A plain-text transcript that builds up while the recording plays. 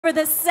for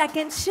the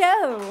second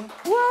show.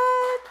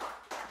 What?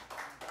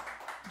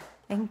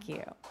 Thank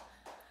you.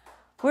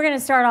 We're going to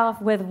start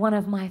off with one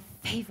of my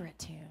favorite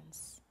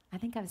tunes. I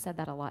think I've said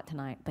that a lot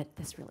tonight, but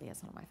this really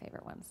is one of my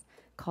favorite ones,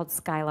 called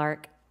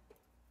Skylark.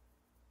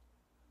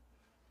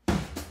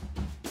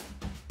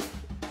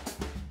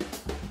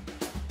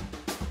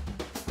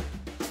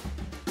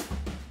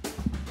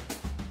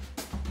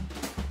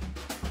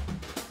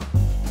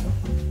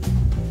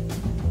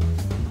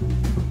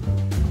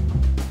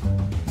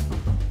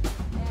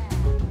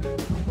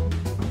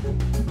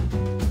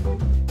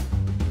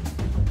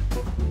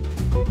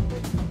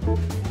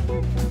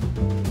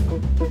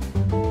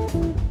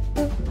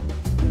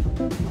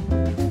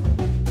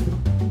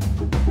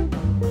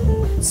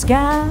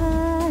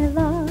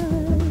 Skylark,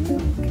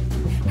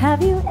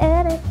 have you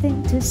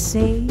anything to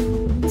say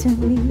to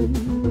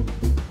me?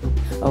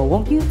 Or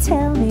won't you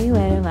tell me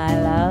where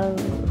my love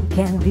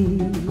can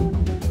be?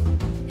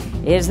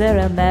 Is there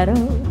a meadow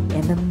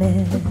in the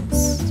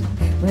mist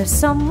where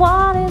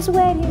someone is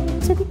waiting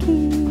to be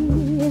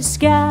kissed?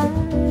 Skylark,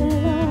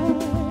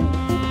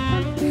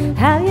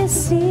 have you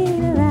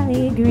seen a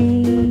valley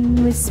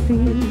green with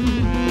spring?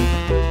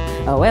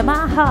 Or where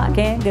my heart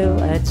can go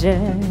a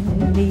journey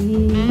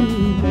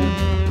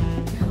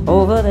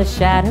over the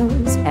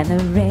shadows and the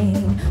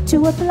rain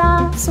to a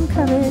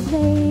blossom-covered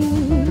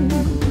lane?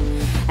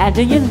 And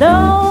do you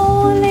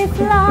lonely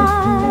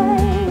fly?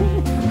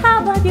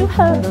 How about you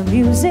heard the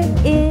music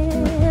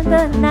in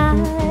the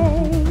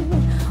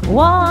night?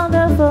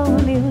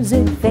 Wonderful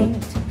music,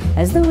 faint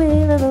as the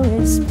will of a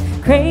wisp,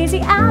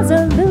 crazy as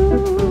a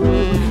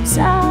loon,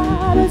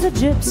 sad as a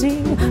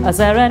gypsy, a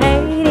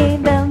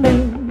serenading the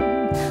moon.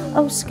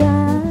 Oh,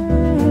 Skylark,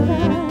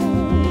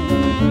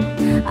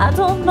 I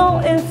don't know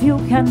if you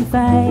can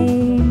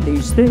find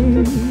these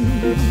things,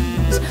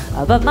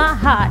 but my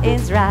heart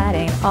is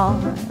riding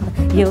on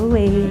your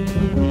wings.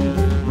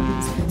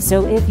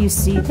 So if you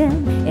see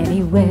them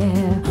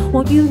anywhere,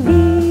 won't you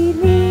lead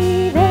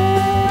me there?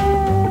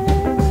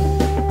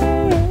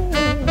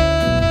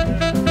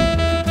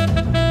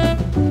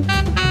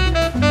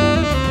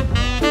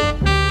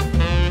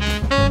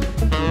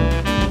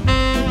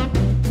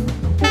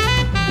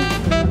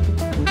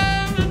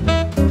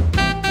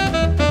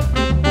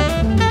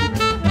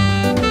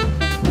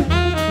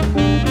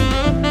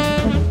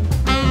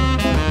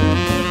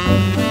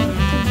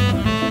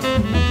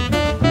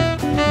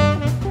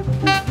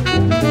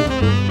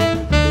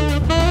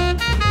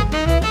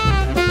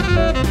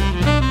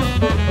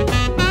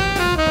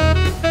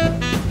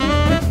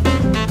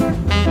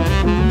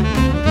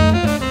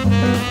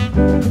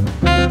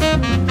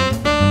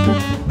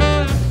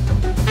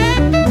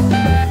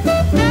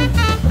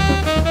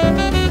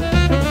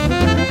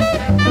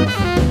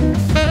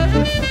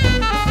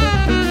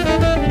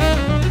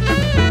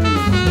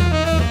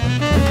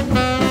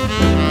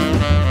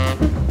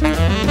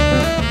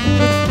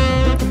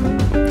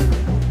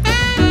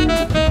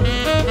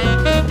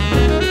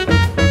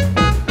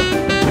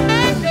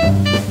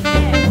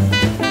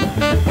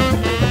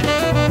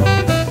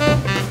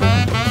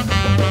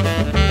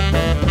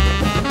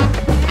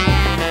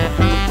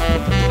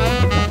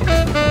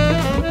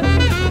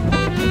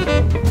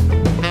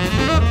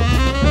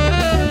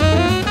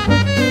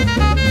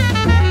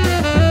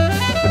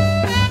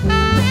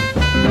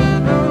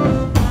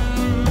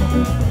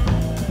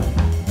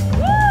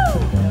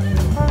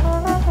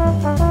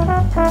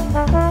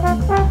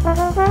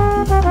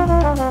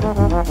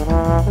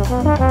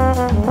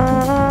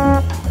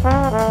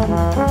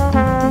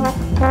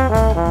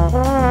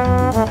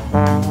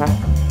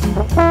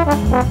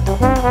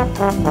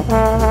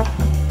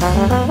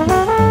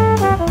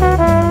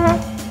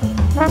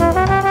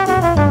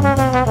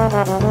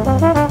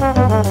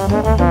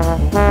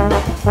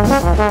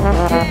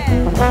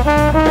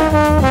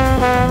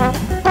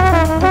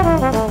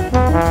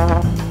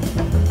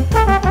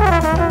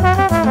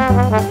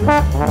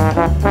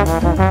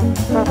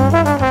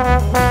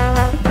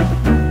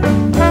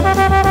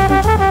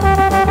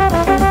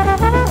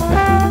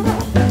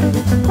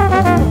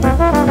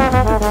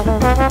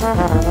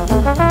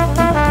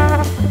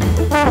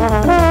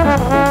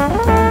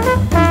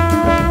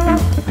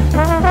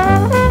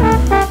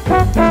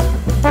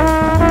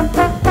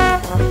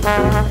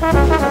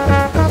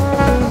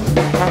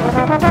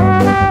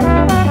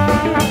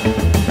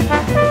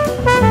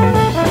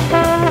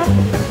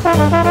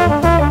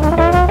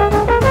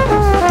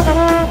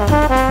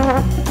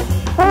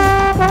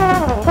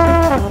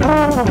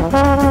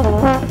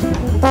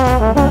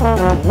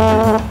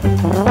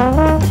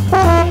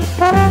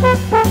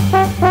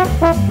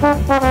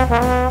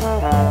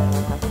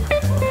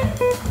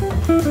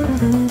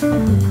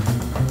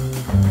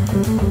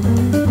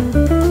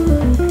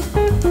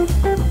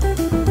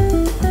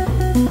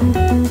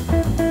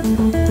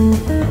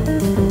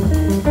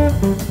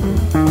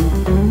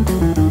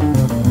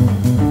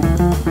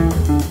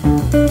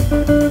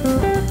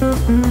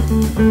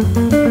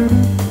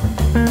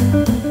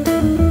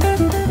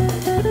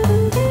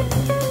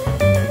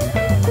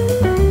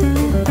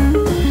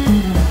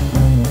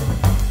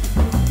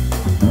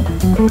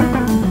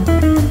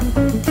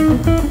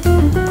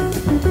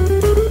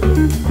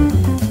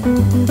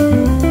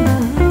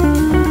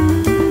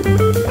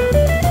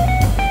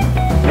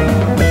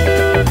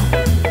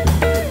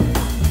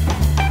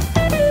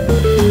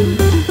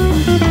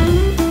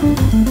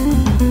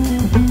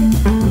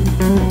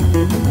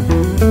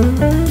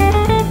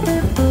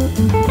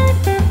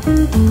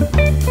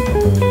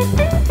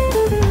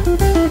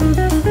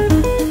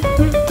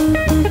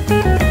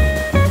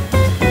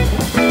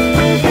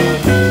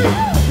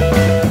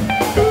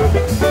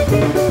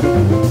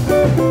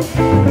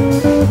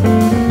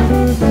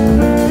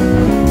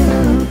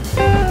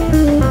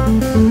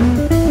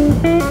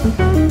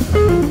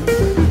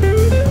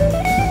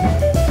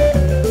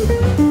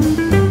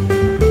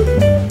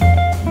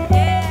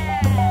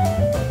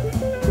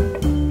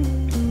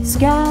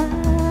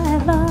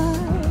 skyline.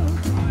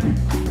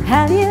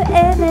 Have you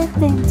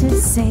anything to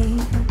say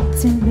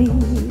to me?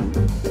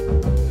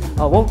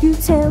 Or won't you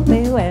tell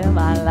me where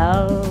my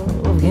love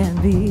can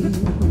be?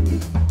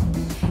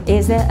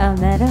 Is there a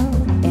meadow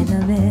in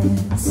the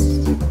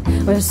mist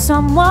where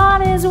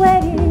someone is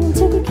waiting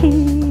to be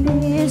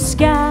kissed?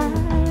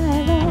 Skyline.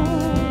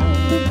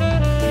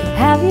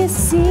 Have you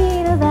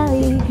seen a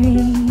valley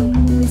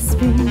green with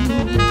spring,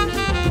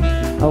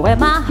 where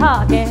my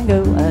heart can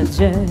go a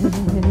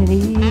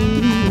journey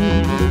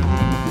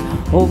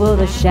over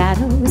the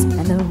shadows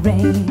and the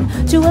rain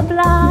to a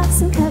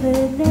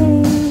blossom-covered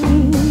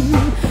lane?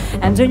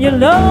 And in your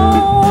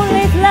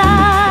lonely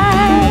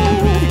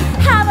flight,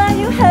 haven't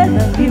you heard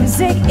the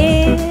music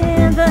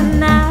in the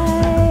night?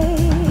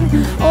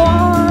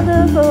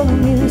 Wonderful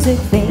music,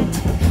 faint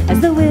as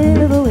the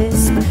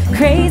will-o'-the-wisp,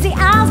 crazy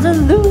as the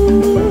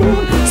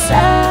loon,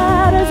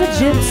 sad as a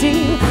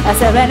gypsy, a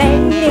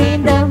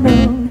serenading the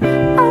moon.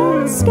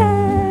 Oh,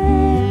 skyline,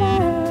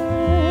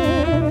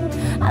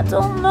 I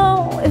don't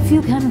know if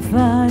you can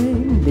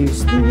find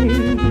these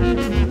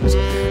things,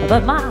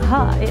 but my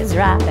heart is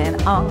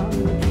riding on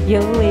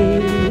your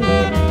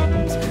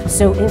wings.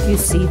 So if you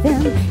see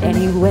them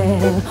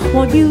anywhere,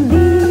 won't you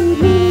lead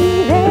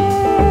me there?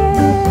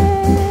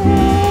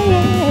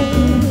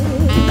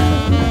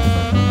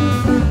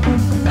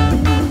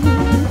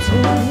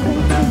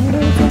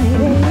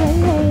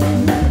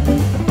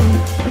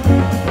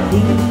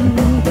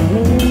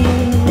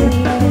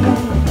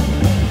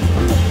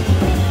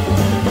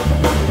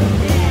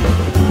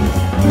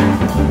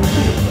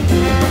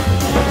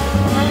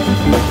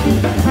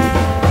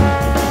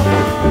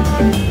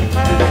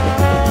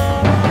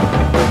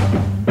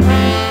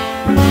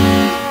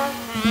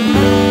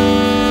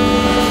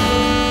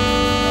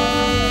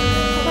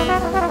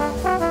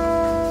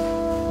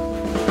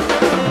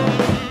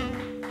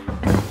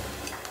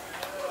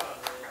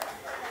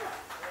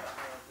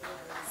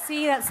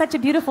 Such a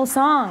beautiful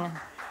song.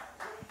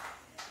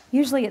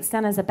 Usually it's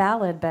done as a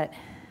ballad, but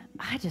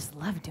I just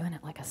love doing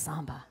it like a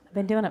samba. I've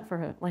been doing it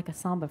like a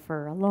samba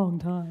for a long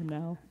time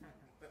now.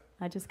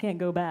 I just can't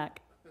go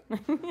back.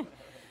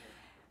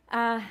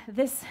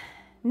 This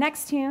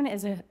next tune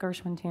is a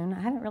Gershwin tune.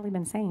 I haven't really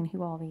been saying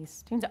who all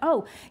these tunes are.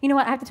 Oh, you know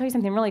what? I have to tell you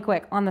something really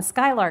quick. On the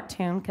Skylark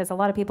tune, because a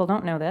lot of people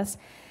don't know this,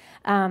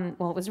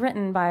 well, it was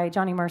written by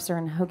Johnny Mercer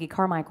and Hoagie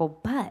Carmichael,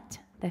 but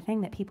the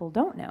thing that people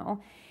don't know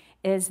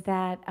is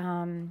that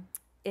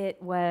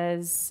it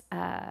was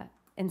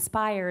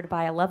inspired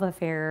by a love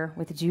affair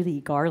with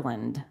Judy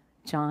Garland,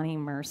 Johnny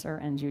Mercer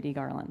and Judy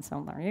Garland.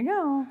 So there you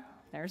go.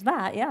 There's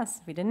that,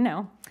 yes, we didn't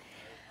know.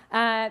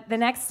 The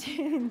next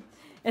tune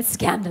is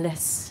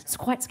scandalous. It's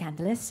quite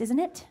scandalous, isn't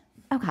it?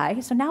 Okay,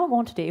 so now I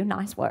want to do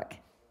nice work.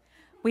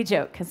 We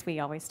joke, because we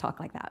always talk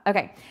like that.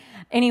 Okay,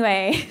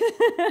 anyway.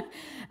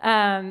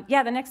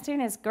 Yeah, the next tune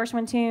is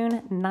Gershwin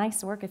tune,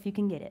 Nice Work If You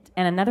Can Get It.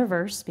 And another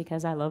verse,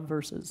 because I love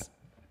verses.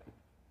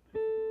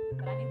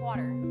 But I need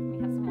water. Let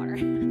me have some water.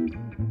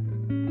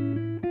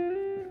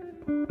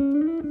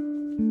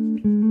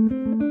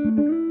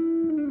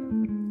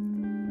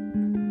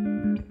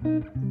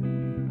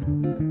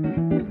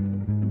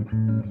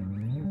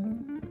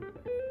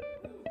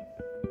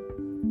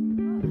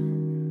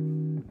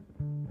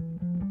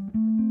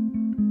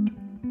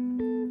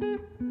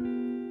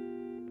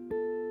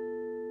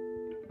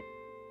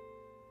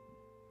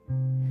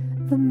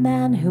 The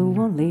man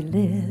who only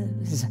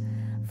lives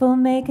for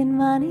making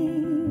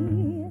money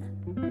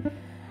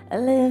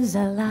lives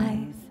a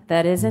life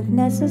that isn't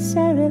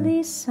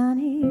necessarily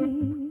sunny.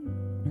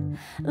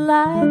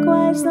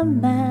 Likewise, the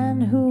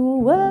man who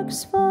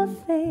works for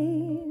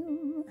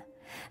fame,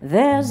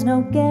 there's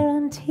no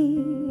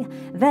guarantee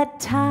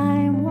that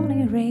time won't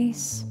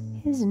erase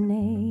his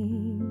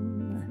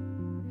name.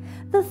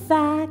 The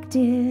fact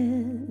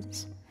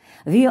is,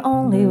 the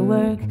only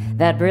work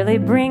that really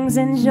brings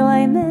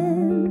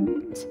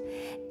enjoyment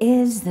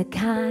is the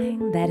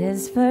kind that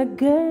is for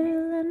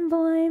girl and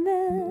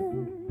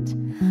boyment.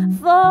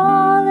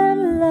 Fall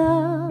in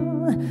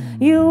love,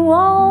 you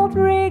won't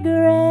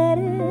regret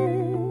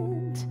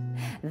it.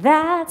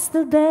 That's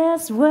the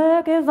best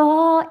work of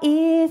all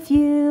if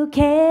you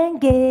can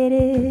get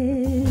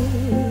it.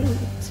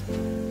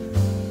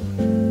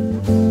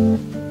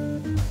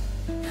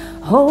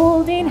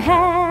 Holding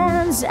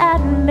hands at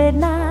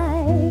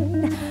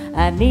midnight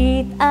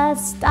beneath a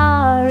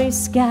starry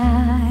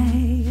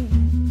sky.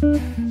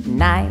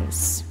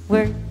 Nice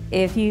work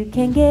if you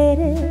can get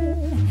it.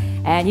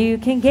 And you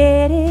can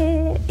get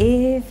it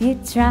if you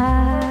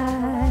try.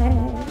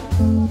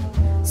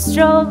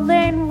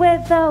 Strolling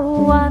with the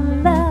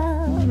one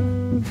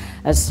love,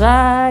 a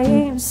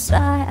sighing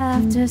sigh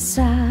after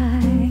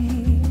sigh.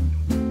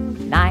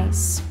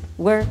 Nice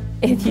work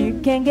if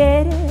you can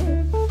get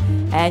it,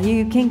 and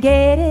you can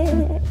get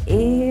it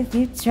if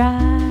you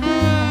try.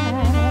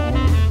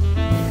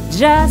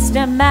 Just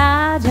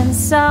imagine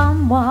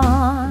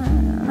someone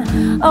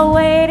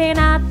waiting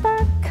at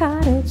the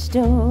cottage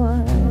door,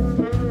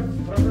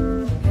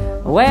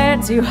 where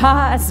two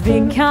hearts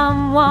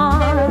become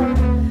one.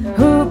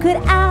 Who could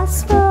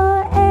ask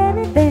for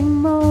anything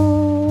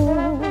more?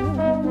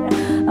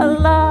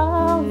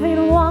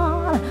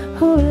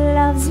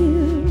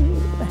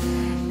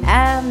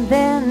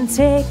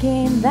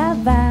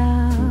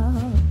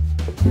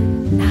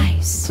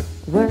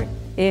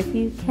 if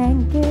you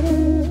can get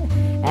it,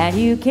 and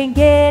you can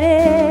get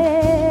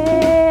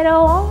it.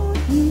 Oh,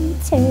 won't you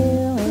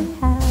tell me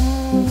how?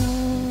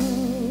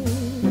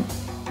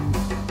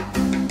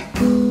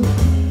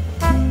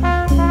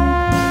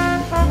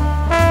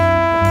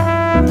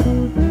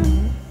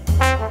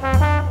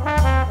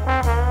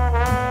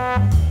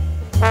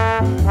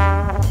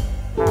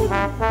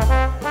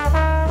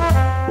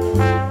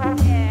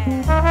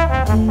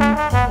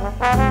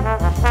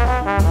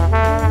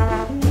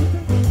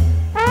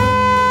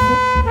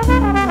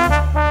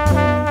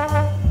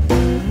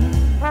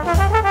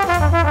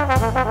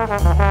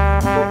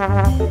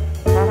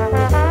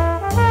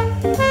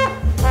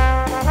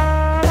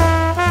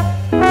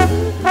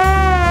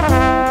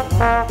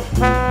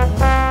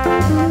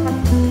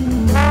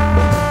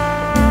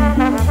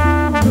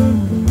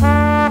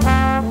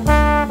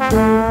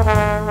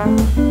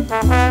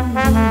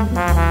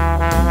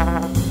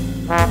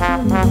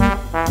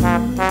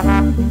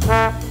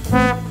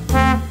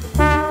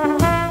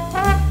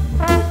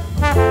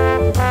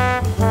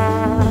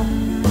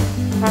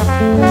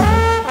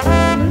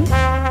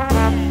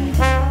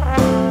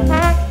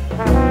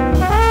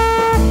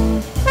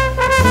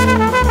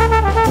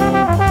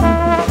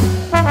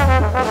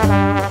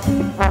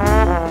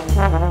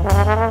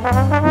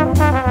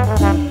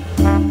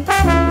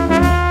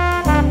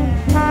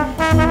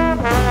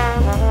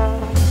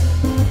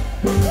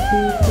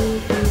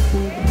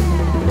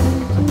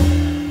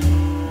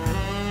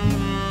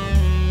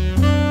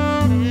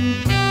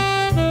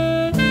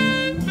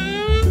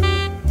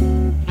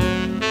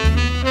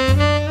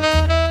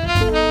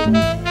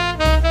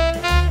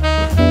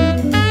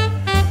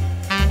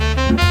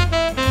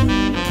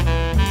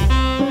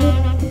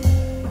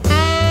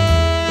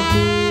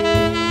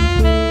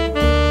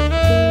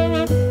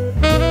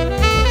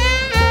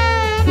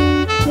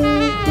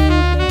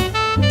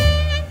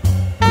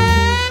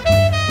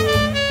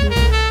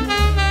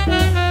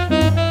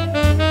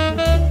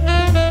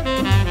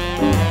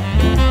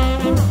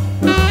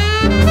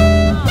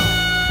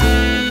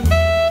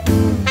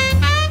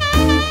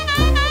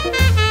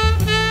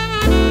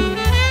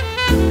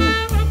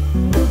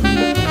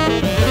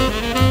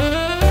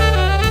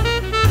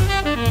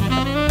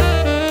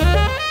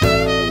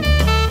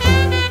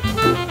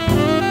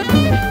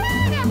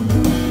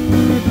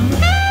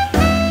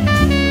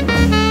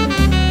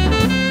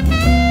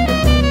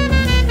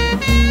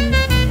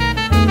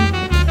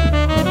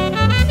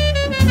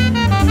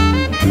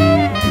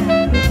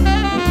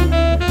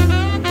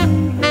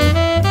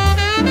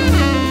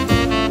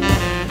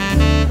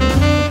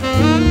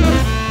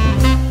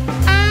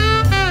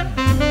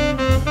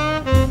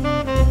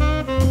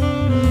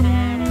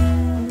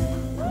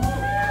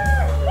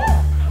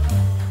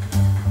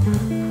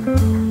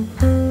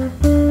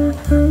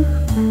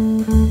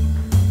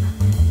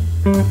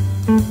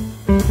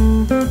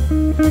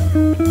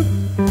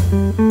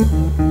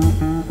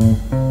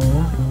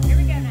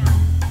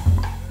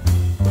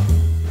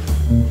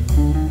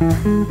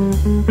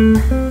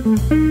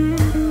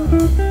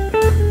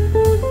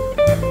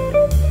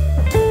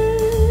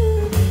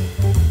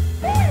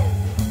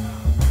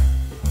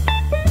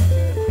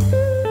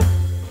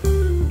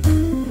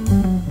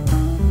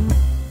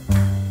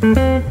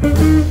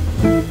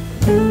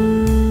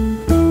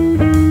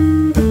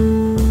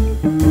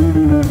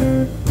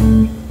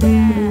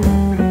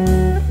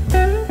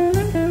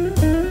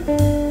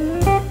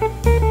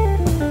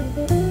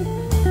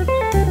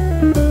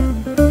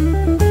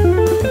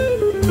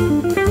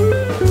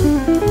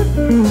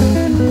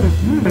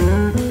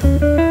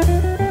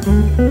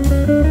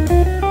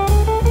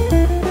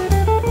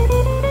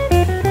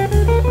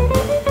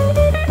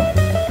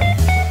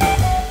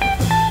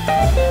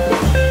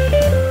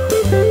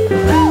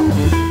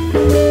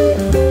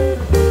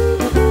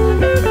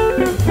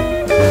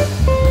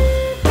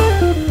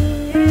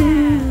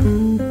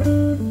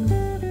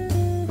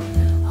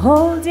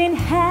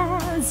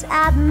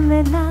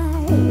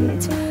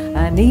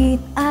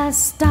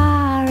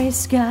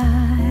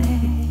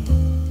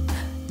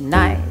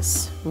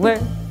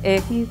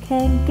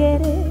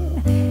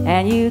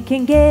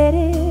 Can get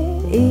it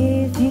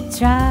if you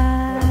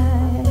try.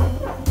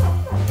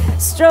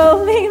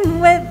 Strolling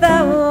with the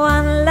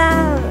one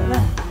love,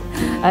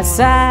 a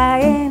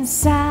sigh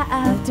sigh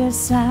after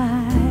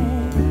sigh.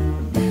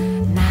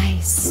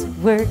 Nice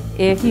work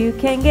if you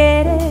can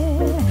get it,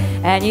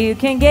 and you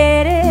can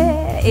get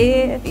it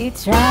if you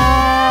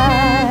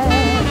try.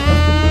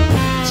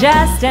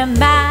 Just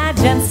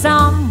imagine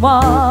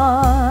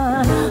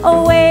someone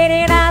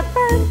waiting at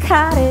the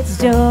cottage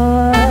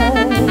door,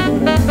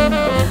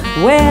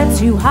 where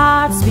two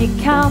hearts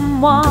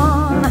become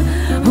one.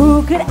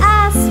 Who could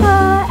ask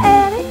for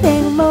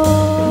anything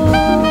more?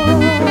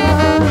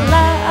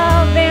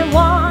 Loving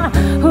one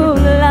who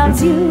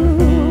loves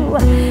you,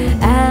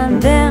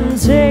 and then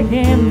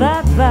taking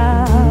that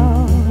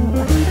vow.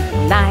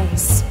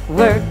 Nice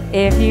work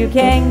if you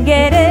can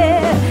get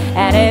it,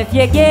 and if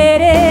you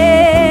get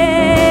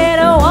it,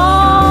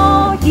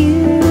 won't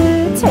you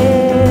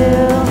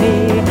tell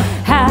me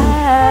how?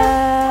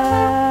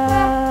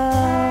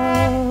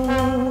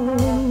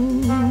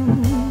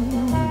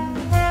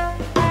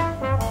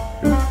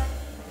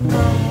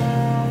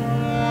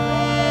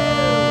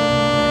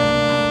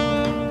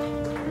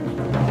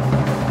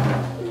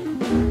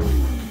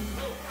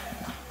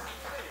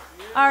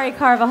 Ari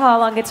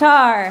Carvajal on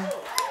guitar.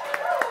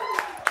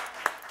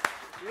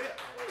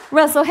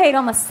 Russell Haight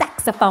on the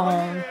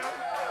saxophone.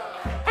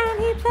 And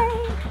he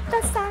played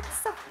the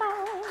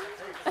saxophone.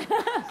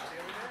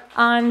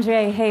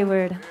 Andre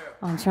Hayward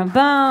on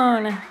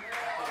trombone.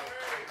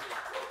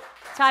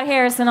 Todd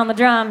Harrison on the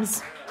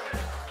drums.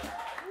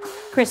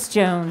 Chris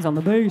Jones on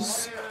the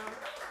bass.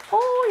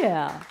 Oh,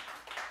 yeah.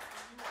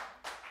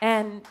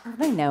 And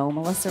they know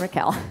Melissa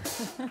Raquel.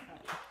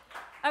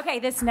 Okay,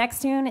 this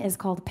next tune is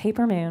called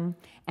Paper Moon,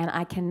 and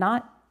I can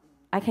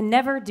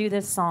never do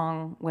this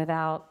song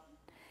without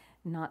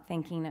not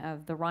thinking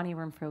of the Ronnie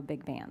Renfro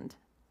Big Band,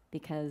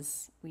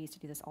 because we used to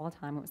do this all the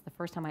time. It was the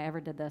first time I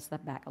ever did this,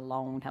 back a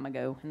long time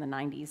ago in the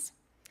 90s.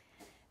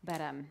 But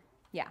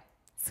yeah,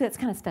 so it's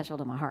kind of special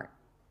to my heart.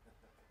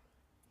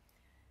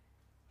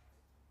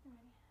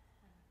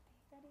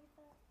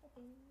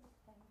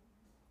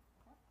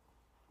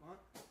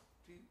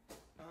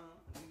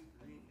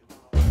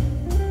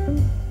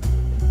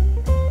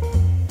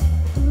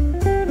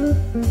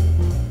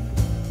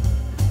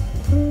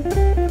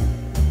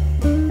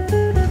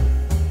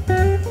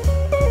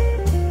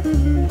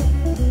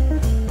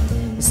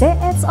 Say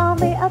it's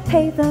only a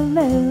paper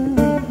moon,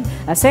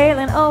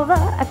 sailing over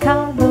a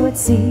cardboard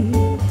sea,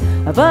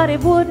 but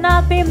it would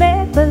not be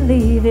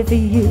make-believe if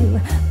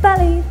you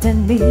believed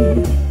in me.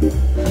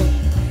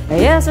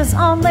 Yes, it's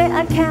only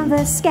a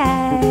canvas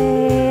sky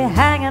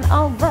hanging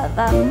over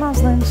the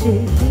muslin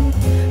tree,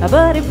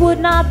 but it would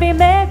not be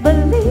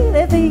make-believe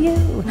if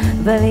you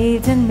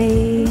believed in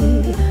me.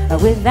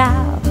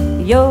 Without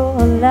your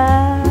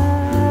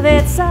love,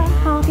 it's a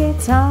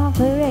honky-tonk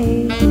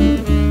parade.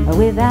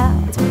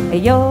 Without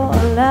your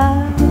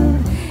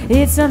love,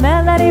 it's a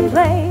melody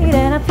played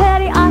in a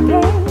petty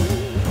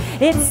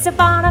arcade. It's a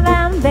Barnum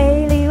and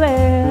Bailey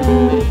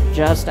world,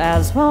 just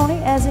as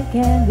phony as it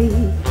can be.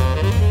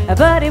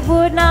 But it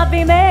would not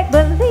be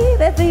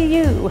make-believe if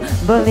you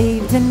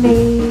believed in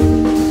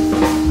me.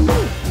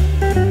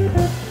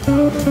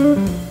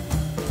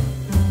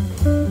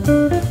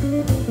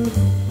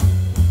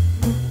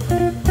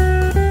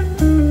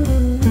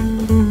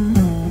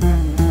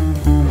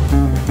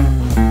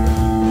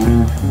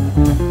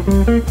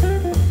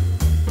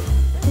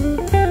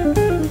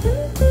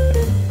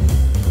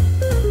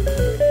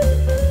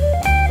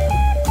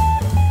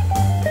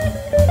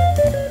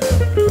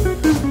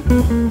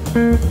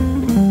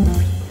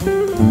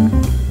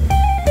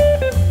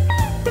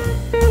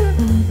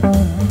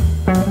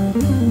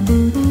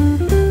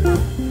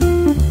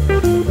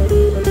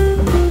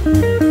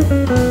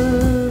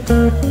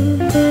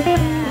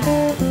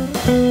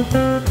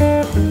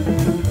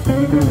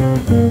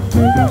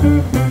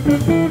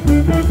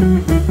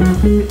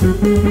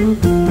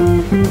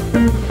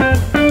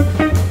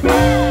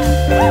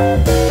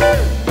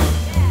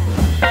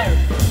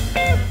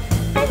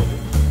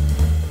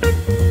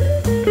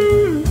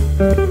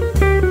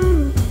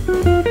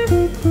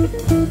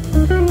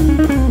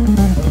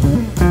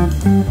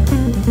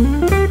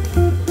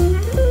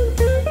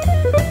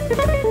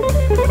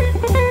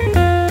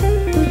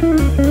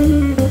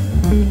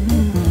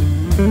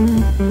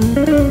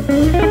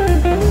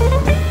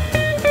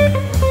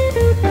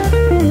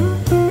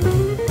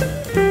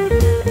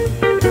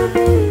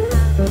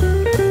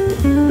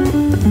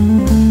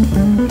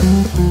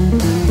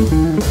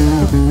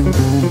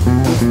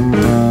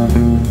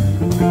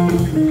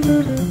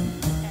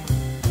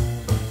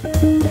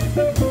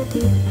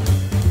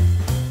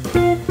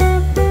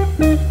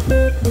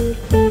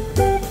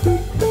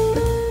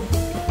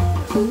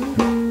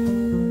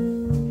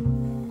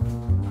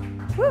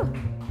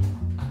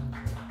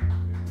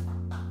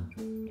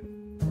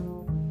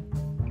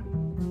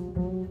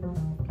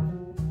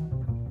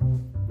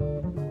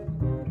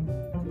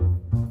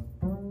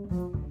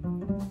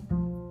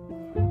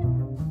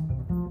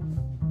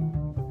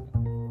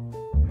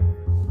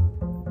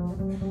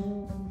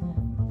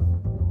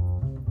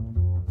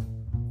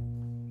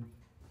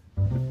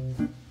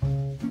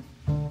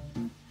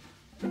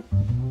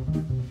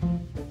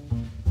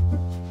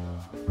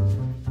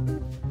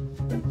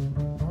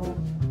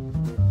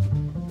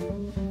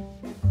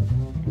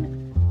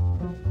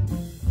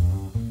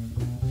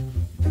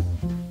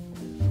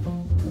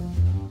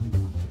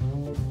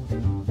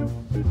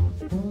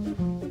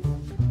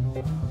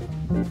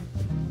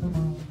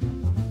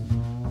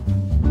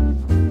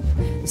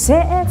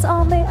 Say it's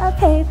only a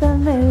paper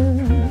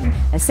moon,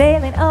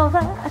 sailing over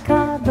a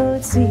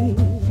cardboard sea,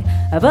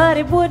 but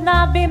it would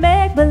not be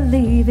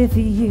make-believe if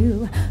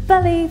you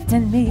believed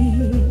in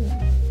me.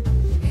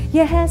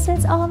 Yes,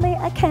 it's only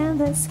a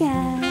canvas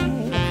sky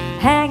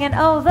hanging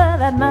over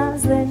that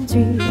muslin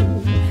tree,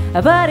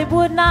 but it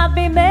would not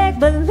be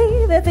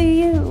make-believe if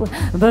you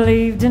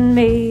believed in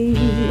me.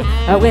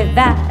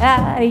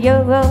 Without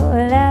your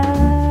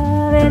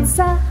love, it's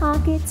a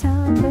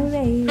honky-tonk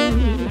parade.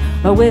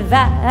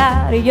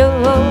 Without your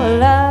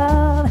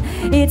love,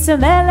 it's a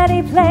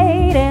melody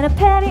played in a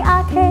petty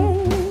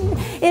arcade.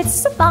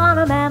 It's a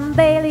Barnum and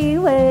Bailey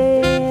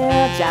world,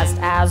 just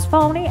as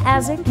phony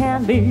as it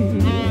can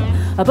be.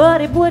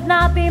 But it would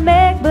not be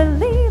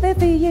make-believe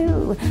if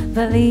you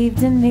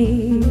believed in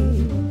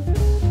me.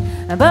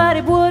 but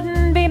it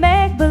wouldn't be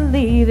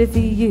make-believe if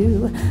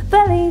you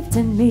believed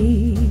in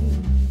me.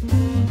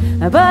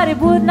 But it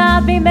would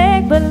not be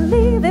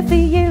make-believe if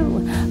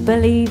you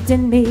believed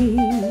in me.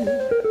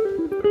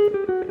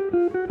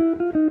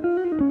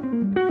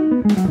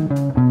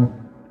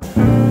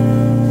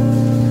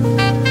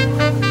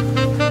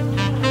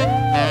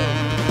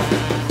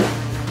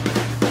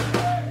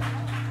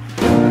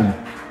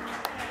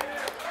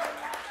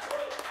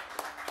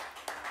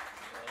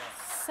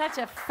 Such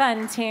a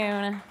fun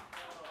tune.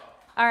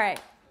 All right.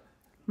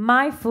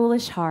 My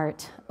Foolish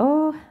Heart.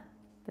 Oh,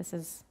 this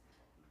is...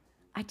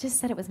 I just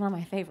said it was one of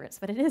my favorites,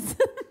 but it is.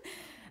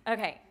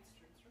 Okay.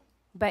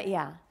 But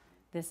yeah,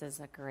 this is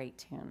a great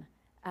tune.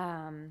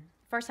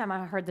 First time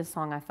I heard this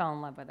song, I fell in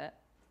love with it.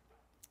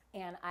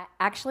 And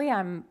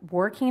I'm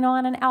working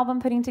on an album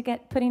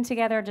putting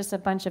together just a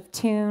bunch of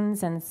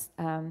tunes and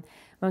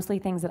mostly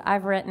things that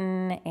I've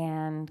written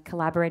and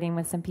collaborating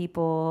with some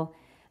people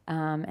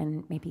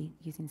and maybe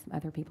using some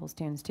other people's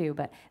tunes too.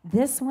 But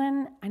this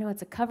one, I know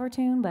it's a cover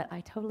tune, but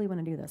I totally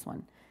want to do this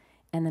one.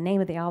 And the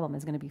name of the album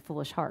is going to be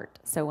Foolish Heart.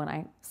 So when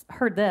I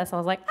heard this, I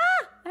was like,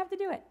 I have to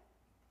do it.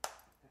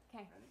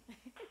 Okay.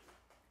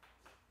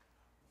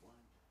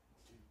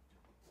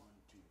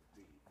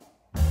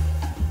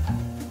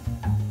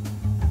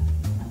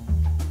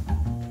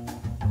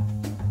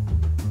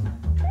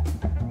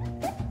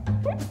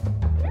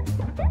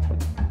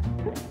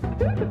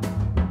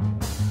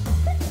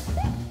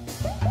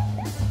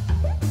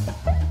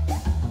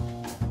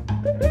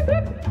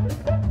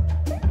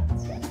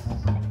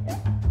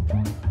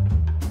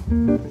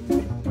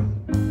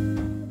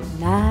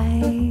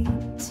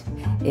 Night,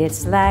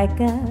 it's like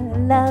a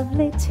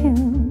lovely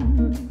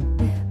tune.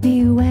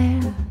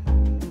 Beware,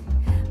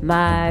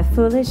 my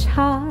foolish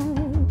heart.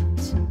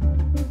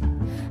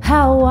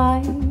 How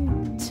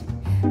white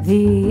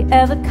the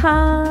ever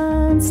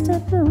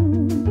constant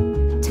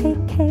moon.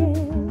 Take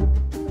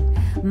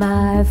care,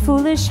 my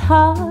foolish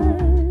heart.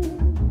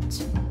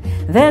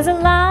 There's a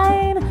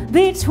line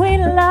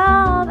between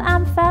love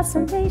and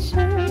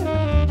fascination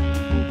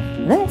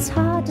that's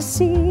hard to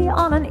see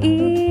on an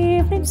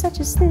evening such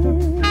as this.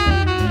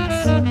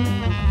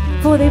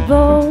 For they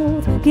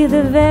both give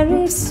the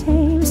very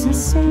same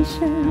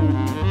sensation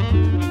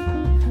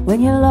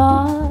when you're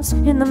lost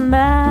in the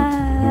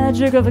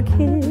magic of a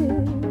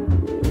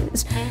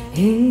kiss.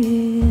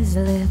 His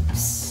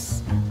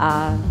lips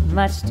are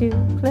much too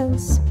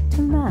close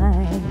to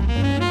mine.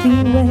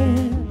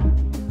 Beware,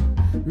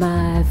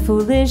 my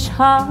foolish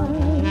heart.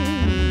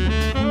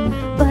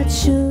 But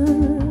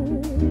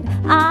should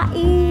our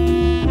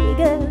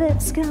eager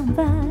lips come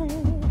by,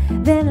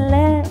 then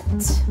let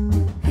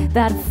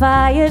that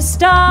fire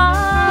start.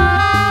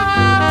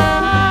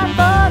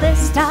 For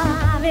this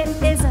time it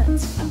isn't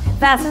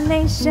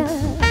fascination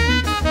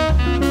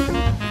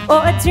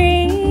or a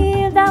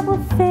dream that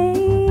will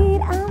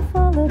fade and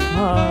fall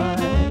apart.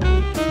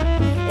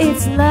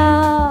 It's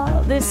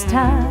love this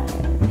time.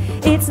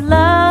 It's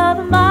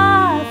love,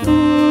 my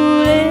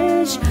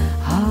foolish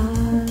heart.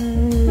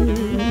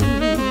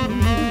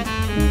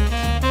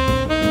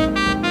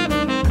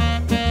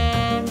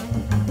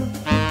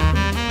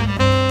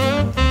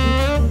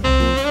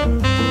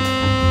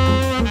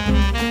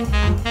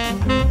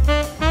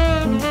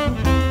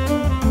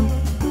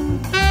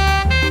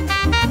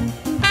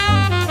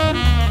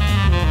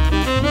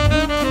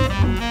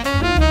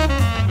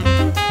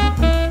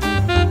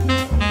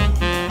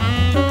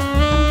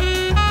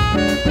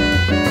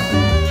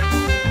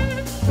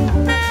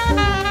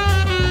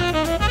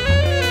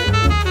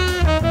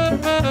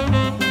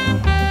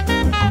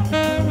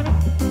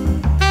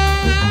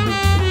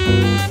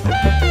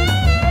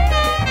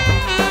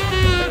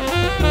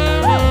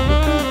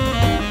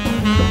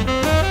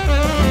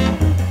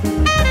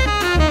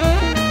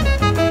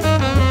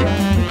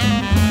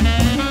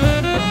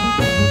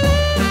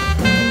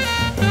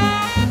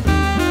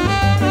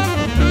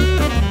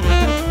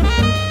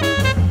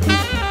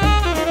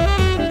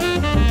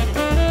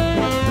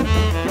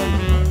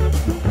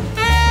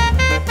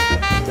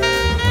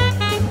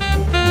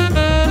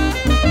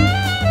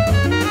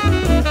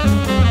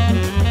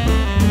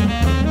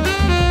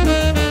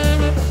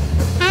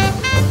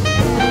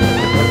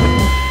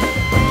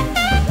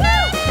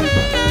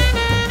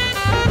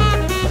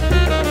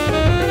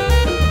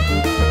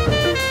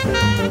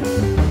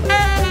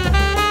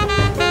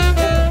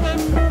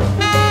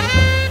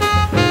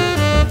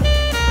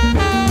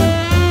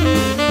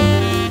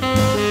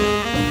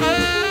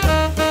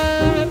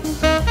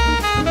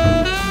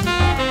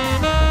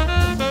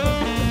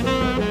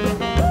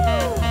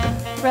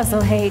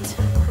 Russell Haight.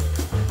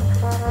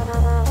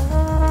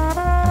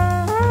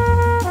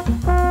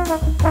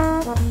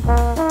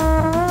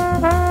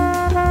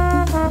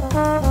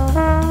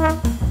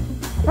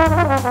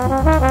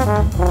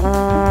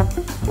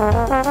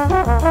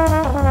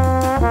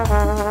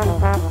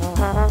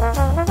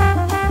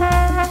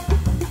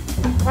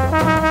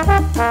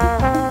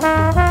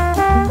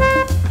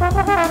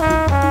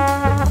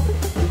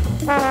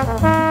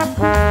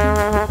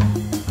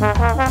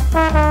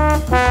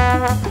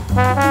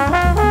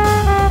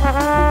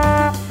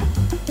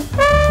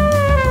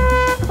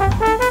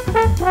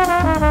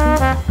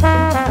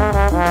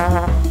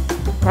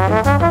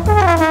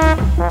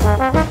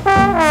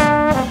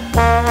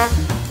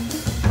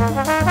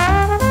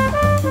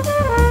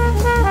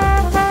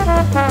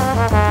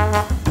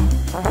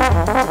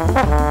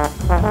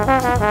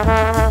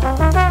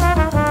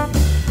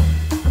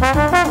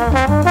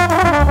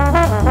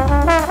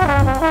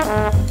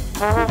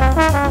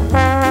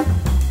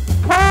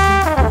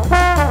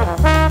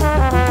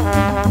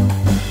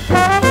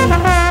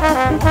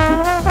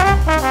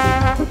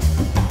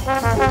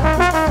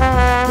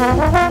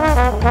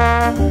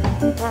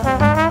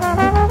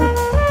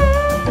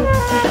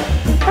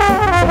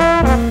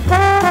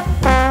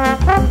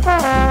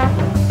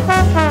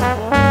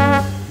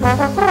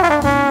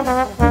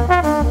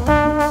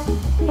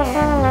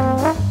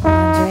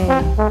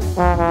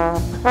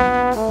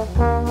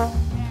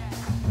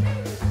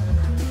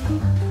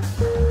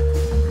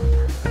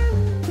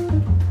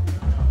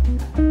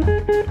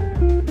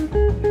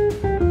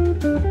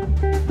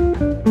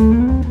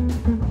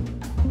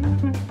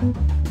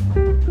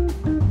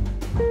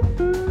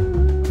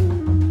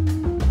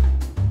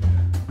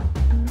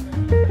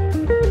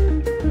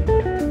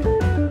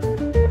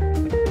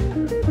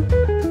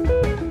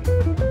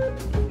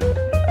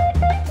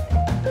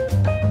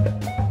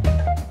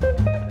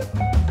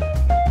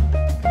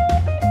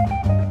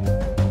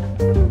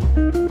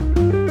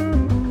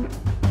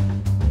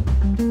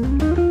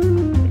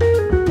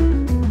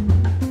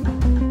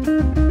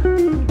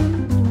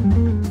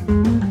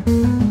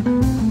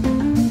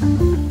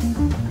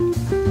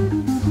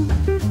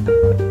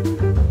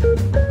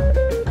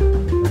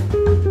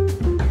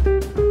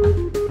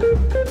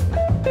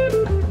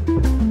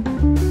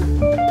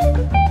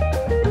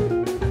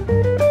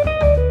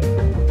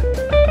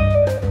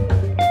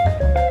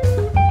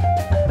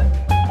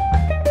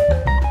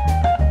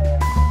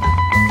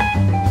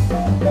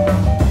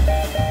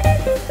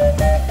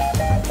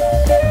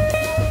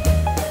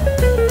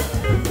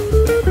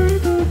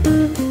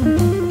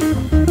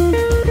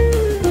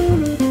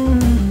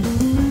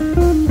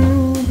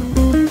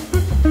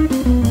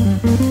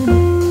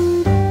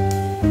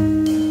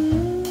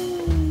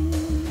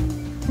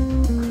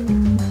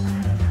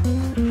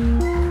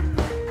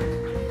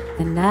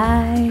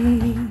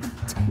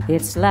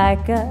 It's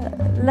like a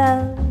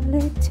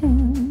lovely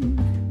tune.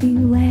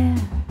 Beware,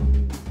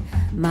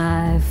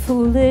 my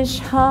foolish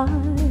heart,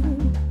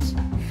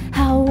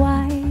 how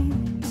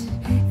white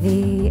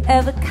the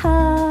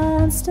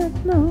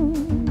ever-constant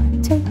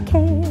moon. Take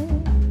care,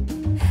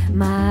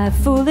 my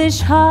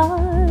foolish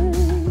heart.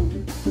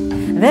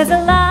 There's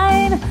a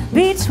line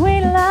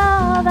between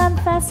love and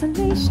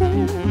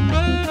fascination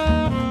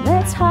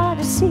that's hard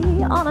to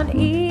see on an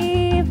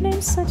evening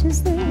such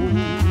as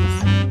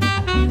this,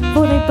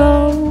 for they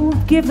both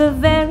give the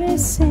very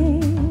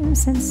same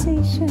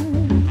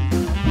sensation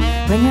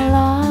when you're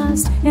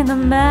lost in the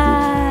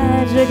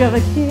magic of a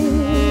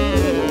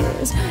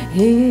kiss.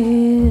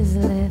 His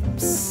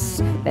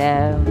lips,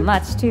 they're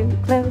much too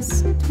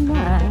close to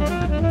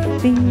mine.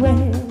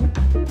 Beware,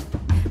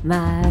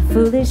 my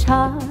foolish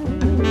heart.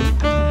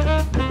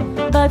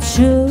 But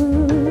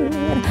should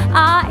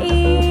our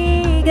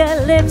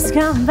eager lips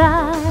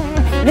combine,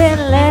 then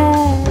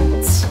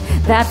let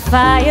that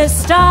fire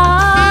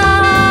start.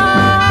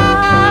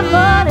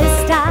 For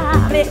this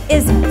time it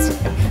isn't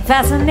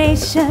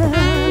fascination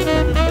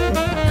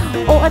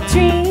or a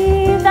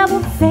dream that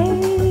will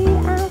fade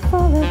and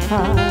fall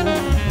apart.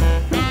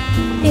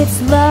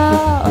 It's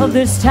love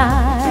this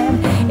time.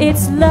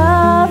 It's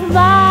love,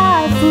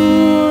 my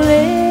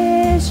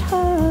foolish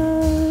heart.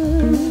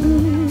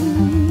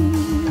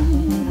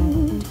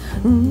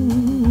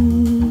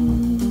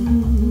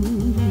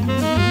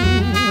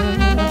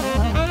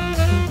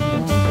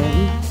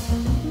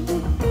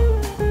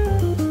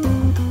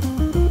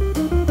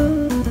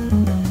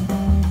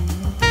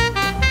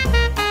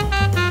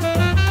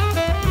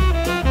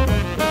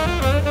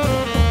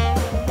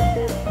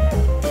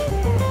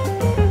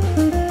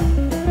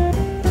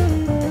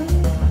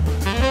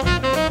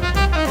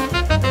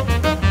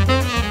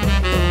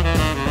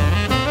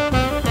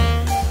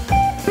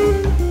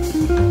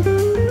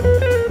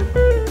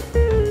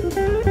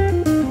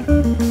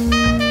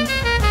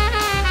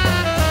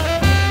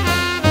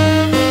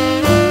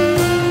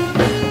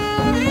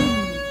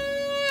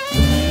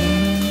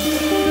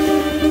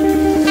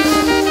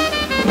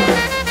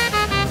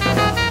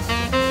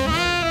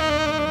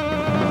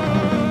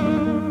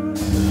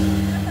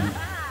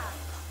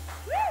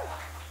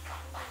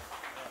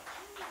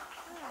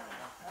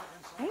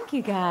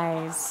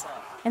 Guys,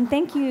 and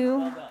thank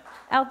you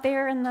out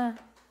there in the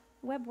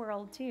web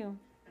world too.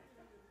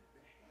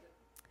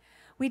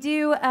 We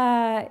do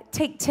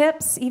take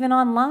tips even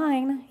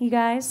online, you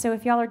guys, so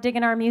if y'all are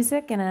digging our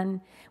music, and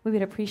we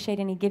would appreciate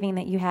any giving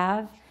that you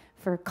have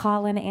for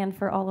Colin and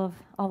for all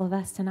of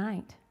us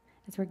tonight.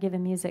 As we're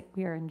giving music,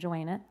 we are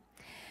enjoying it.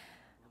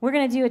 We're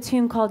going to do a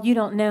tune called You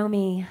Don't Know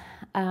Me.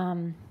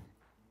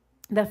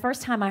 The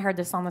first time I heard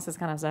this song, this is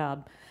kind of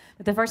sad,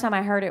 but the first time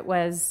I heard it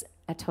was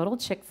a total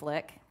chick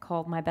flick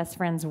called My Best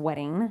Friend's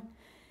Wedding.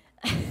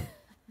 I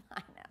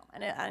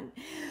know. And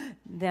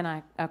then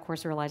I, of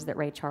course, realized that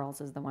Ray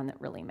Charles is the one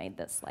that really made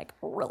this, like,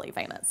 really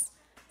famous.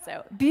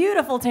 So,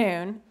 beautiful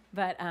tune.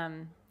 But,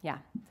 yeah,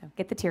 so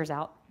get the tears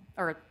out.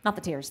 Or, not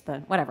the tears, the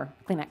whatever,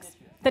 Kleenex.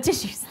 The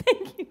tissues,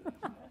 thank you.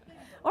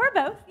 Or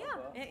both, yeah,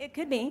 it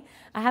could be.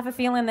 I have a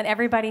feeling that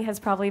everybody has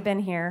probably been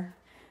here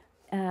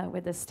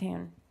with this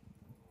tune.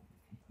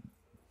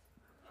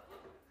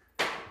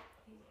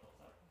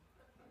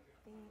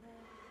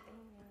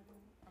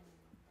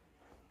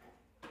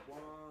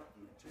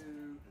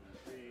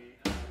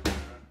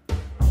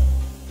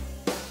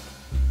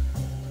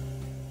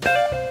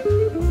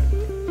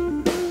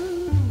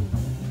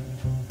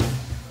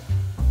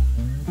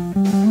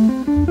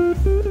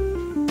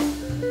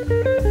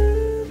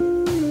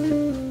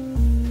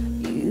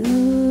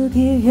 You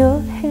give your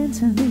hand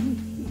to me,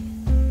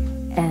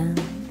 and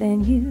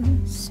then you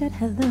said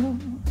hello,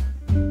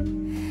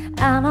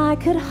 and I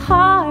could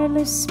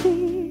hardly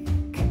speak.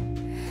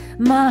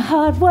 My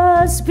heart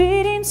was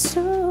beating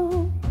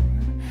so,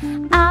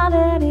 and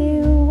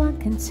anyone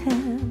can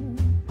tell.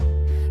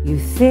 You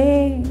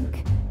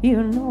think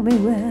you know me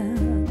well,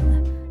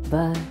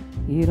 but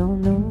you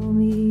don't know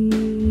me.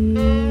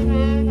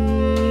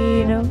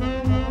 No,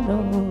 no.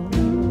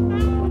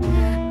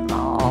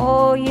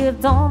 No, you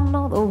don't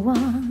know the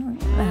one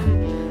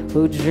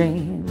who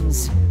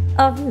dreams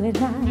of you at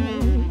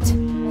night,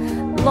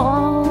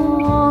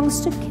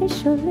 longs to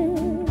kiss your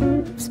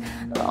lips,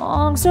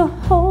 longs to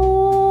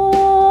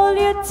hold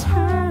you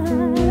tight.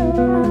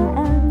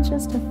 I'm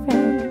just a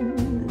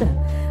friend,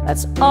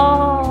 that's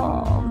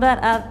all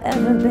that I've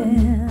ever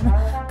been,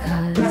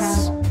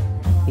 'cause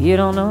you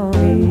don't know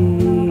me.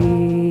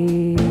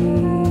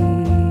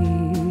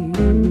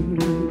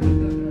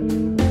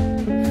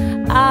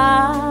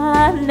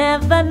 I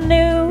never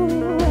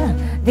knew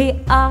the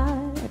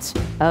art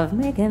of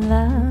making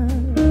love,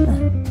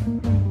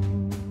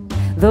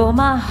 though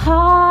my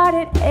heart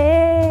it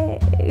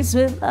aches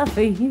with love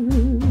for you.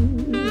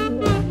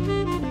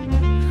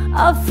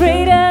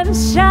 Afraid and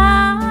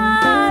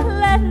shy,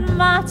 let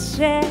my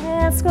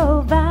chance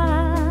go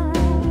by,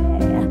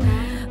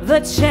 the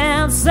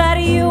chance that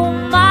you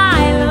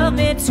might love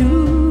me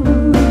too.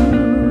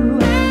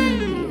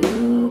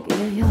 You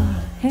give your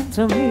hand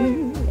to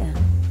me,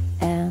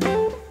 and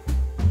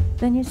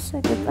you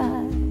said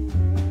goodbye.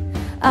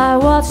 I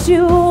watched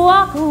you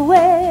walk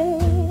away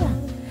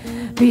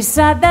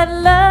beside that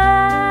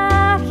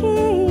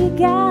lucky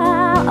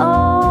guy.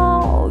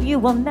 Oh, you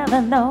will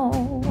never know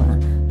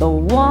the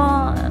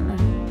one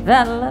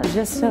that loves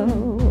you so,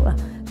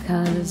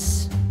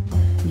 'cause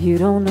you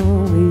don't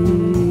know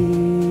me.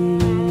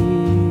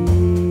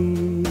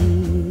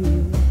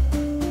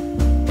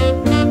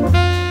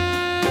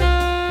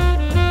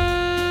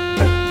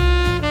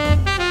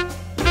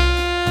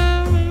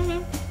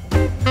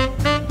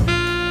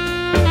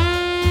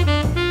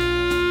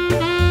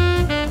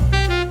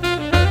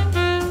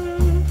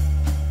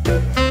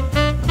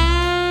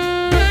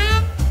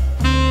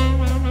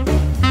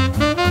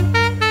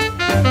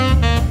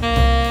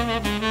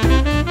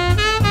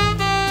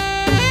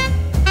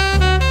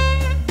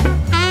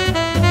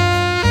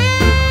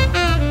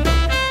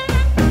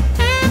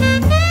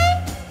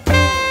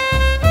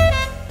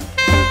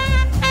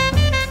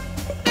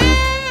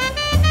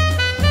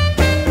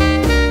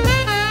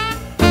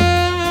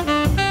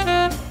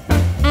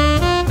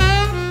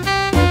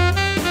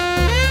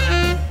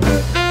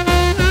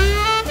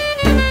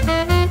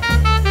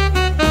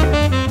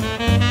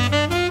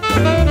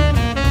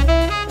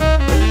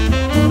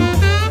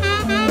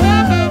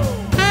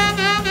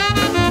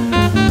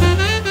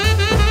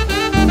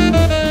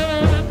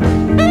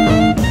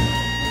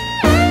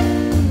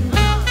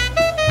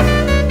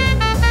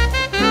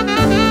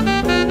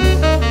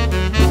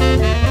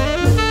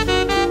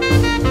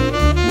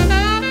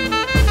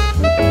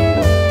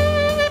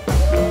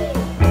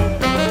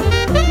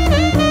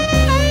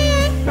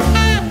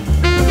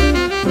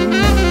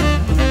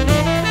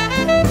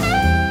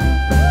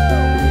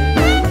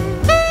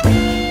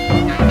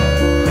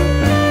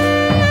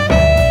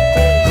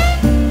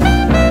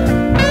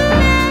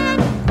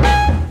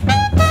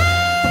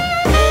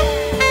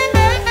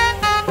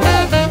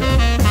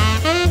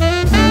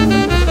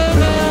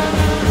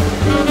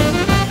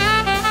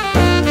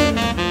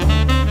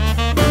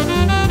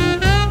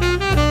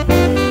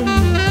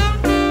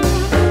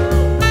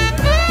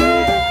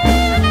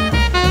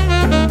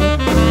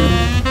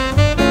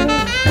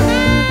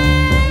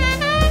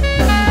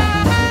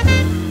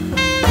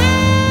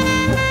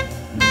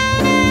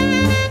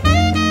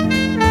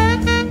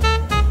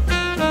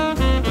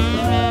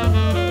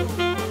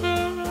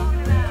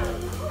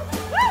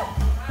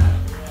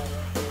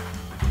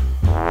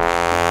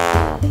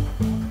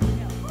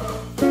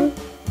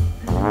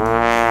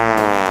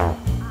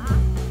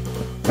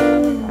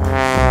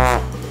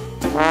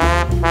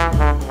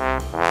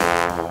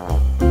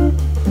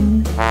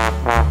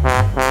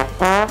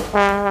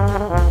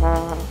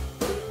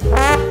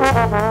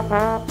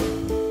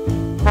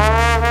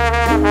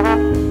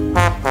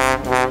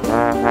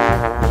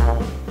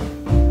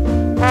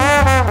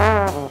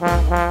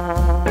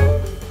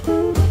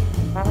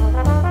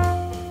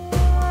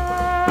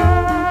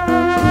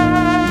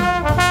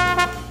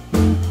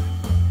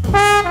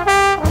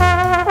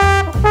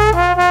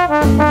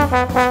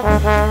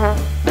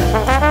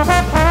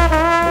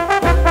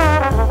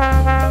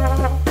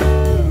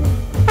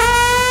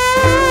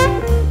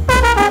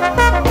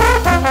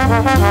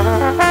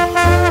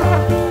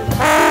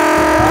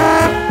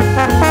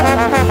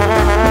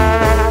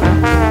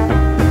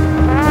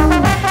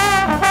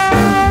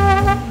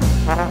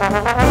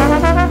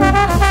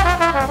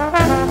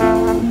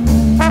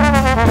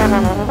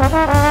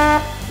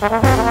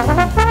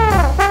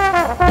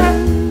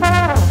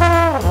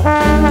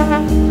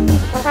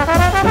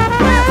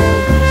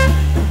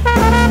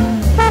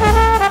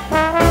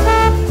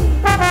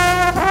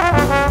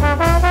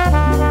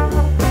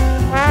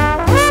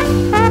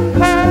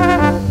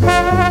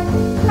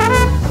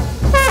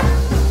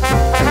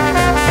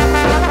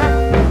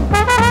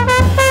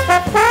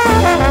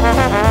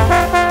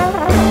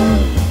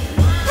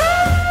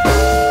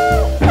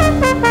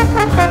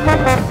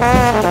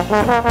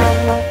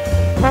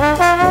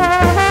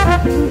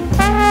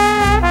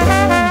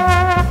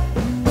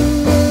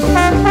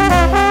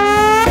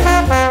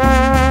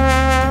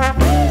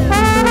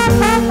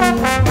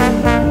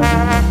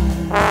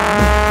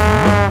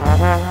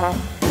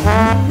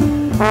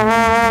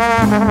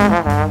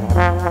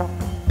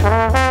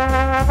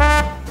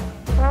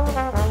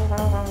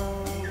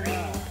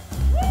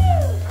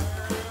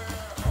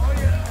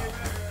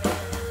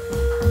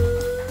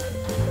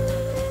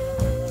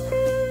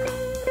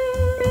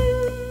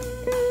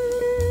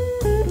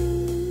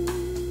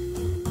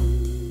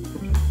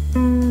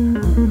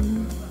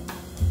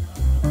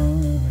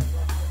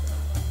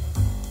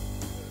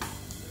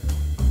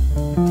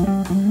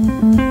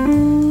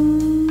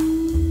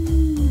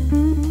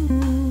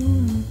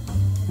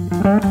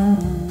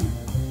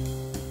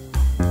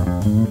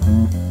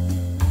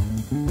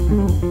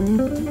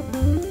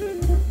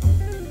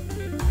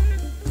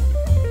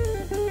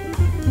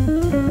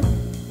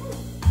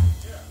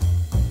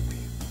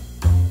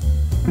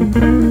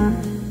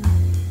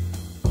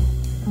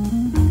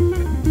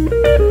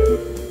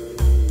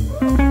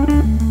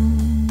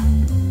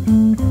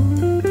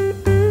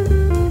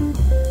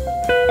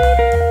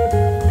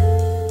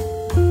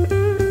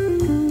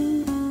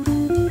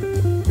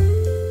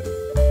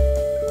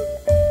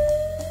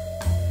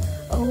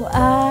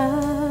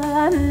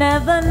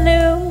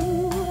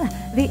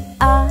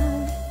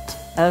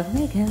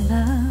 making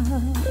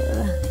love.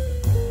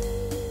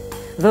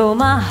 Though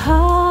my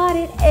heart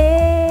it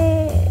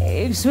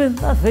aches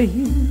with love for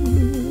you,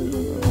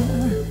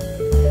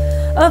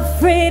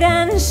 afraid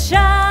and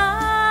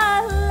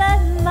shy,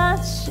 let my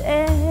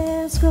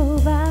chance go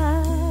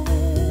by.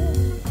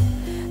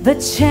 The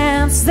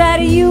chance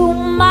that you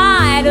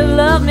might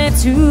love me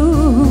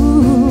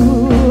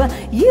too.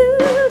 You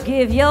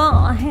give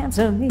your hand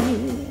to me,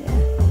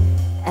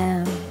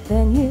 and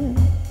then you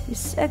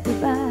said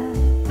goodbye.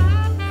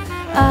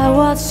 I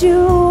watched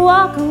you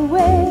walk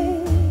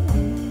away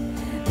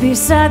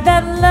beside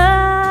that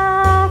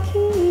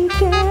lucky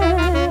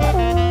girl.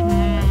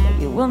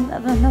 You will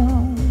never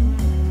know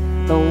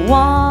the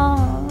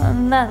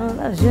one that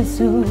loves you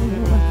so,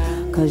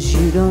 'cause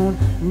you don't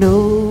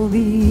know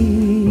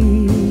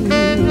me.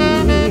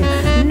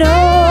 No,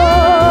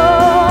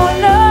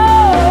 no,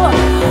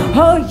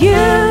 oh,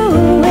 you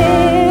will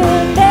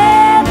never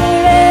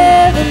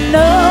ever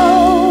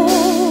know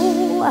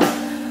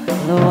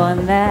the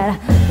one that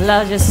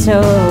loves you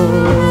so.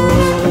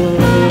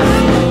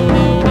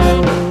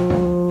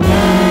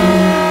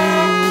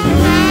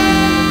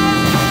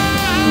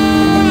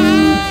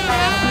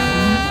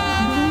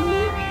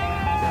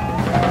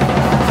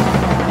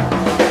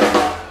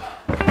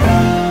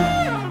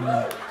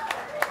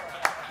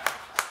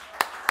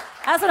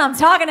 That's what I'm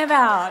talking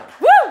about.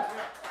 Woo!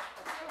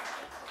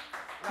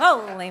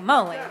 Holy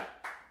moly. I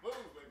was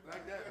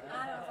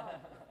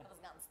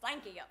gonna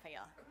stanky up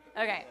here.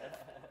 Okay.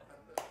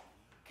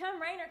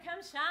 Come rain or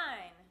come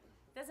shine.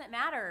 Doesn't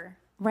matter.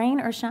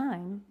 Rain or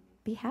shine.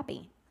 Be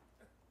happy.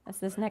 That's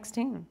this next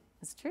tune.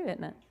 It's true,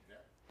 isn't it?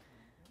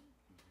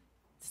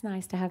 It's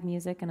nice to have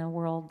music in a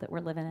world that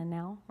we're living in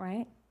now,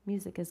 right?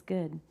 Music is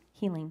good.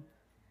 Healing.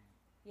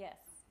 Yes.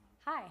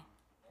 Hi.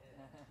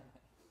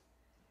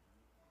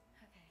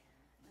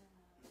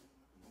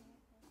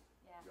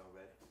 Y'all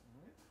ready?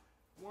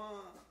 1,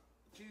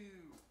 2,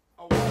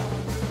 oh.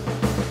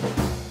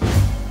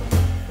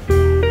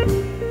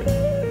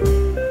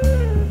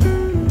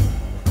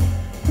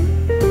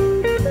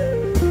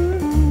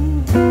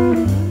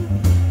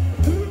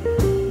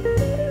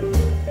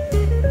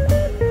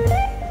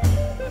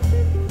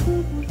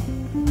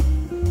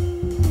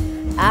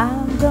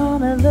 I'm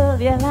gonna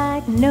love you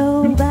like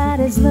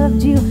nobody's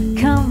loved you.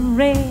 Come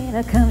rain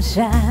or come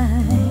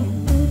shine.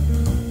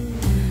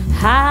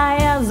 High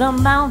as a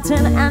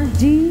mountain and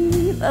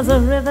deep as a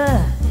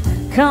river.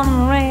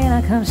 Come rain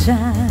or come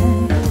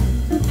shine.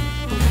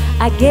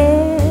 I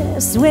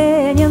guess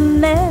when you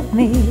met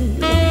me,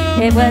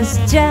 it was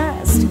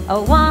just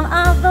one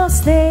of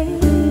those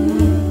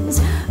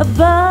things.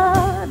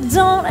 But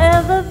don't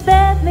ever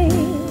bet me,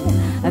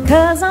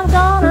 'cause I'm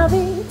gonna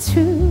be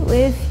true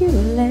if you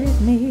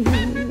let me.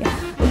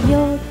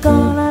 You're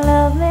gonna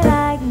love me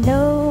like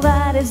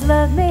nobody's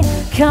loved me.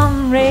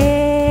 Come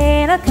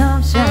rain or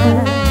come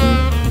shine.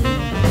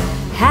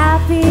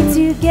 Happy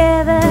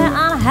together,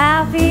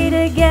 unhappy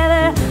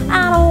together.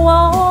 I don't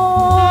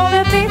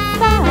wanna be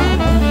fine.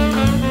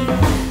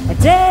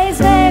 Days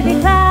may be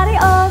cloudy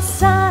or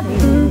sunny,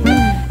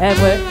 and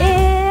we're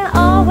in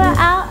or we're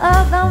out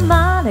of the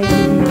money.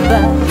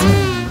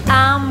 But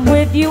I'm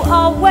with you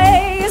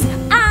always.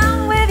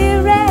 I'm with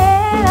you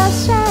rain or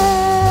shine.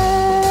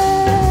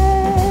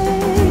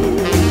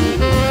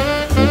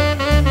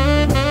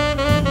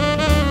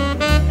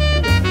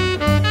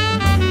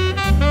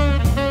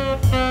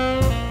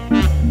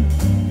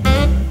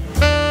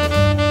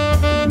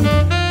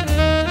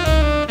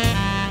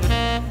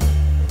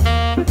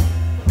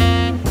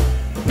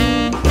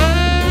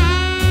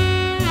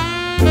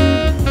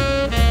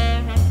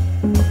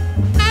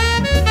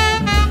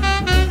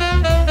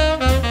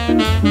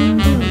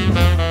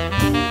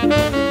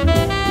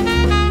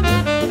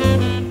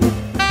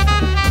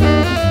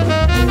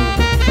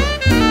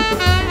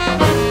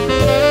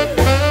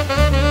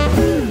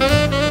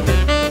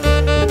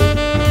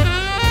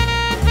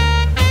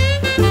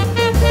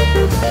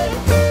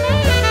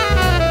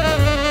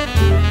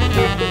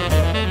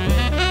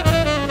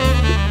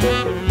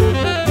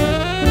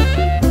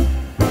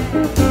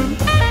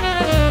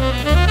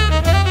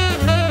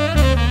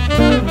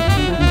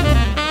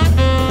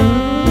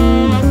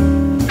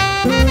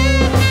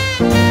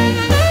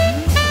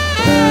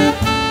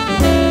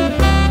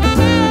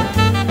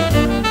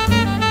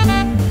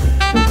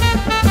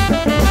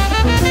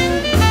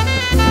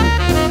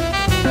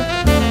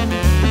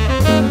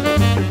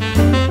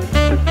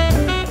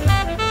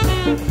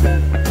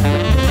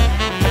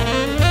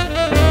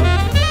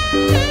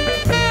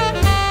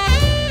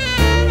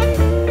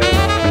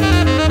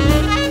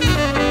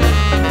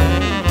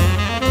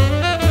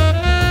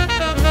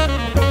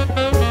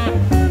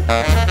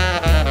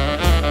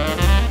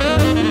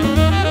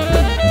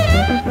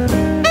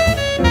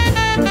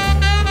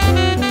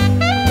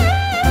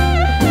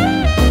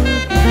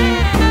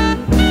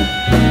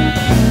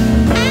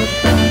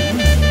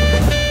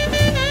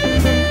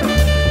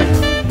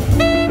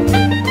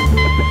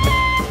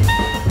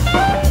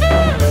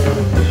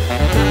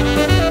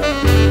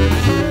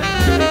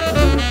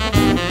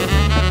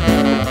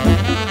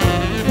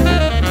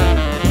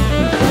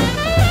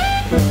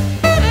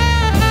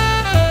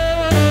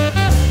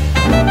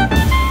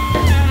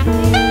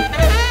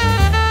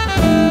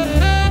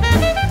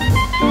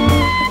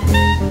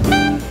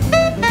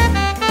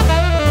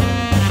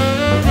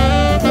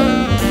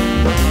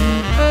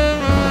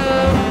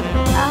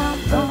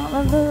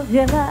 love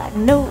you like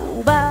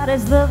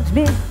nobody's loved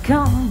me.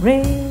 Come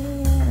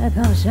rain,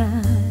 come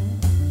shine.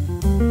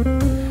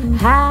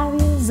 High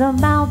as a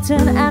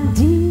mountain and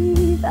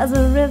deep as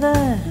a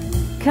river.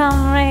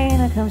 Come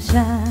rain, come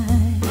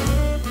shine.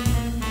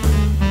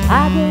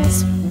 I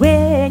guess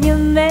when you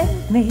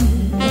met me,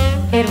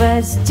 it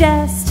was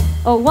just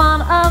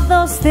one of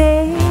those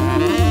things.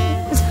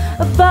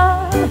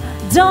 But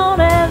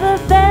don't ever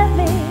bet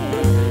me,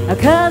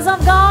 'cause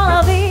I'm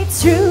gonna be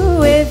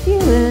true if you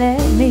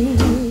let me.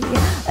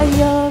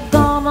 You're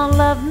gonna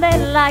love me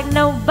like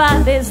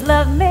nobody's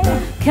loved me.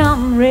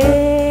 Come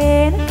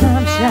rain,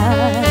 come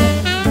shine.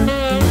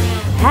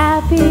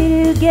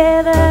 Happy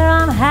together,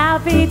 I'm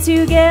happy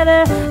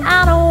together.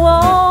 I don't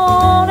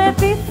want to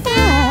be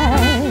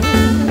fine.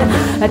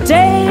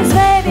 Days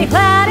may be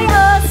cloudy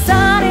or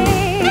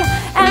sunny,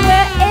 and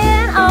we're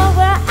in or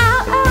we're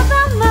out of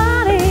the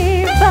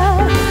money. But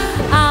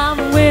I'm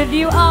with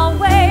you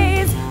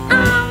always.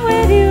 I'm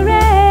with you,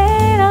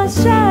 rain or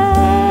shine.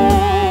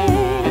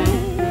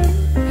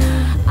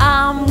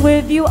 I'm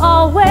with you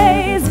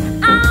always.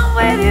 I'm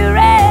with you,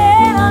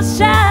 rain or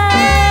shine.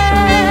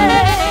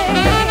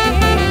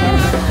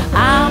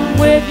 I'm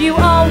with you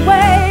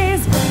always.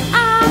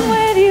 I'm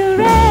with you,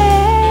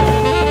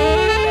 rain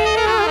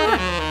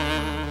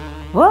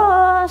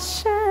or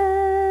shine.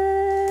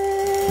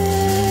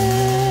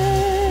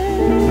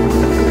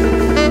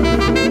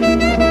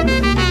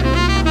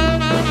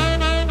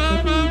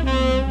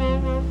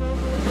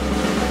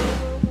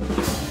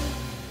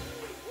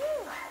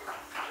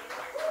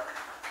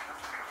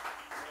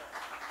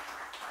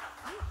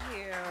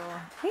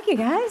 Thank you,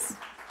 guys.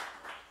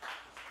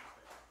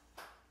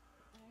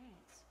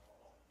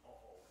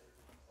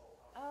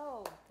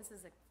 Oh, this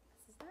is the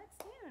next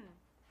tune.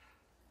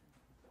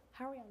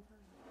 How are we on time?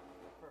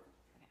 Okay.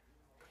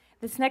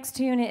 This next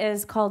tune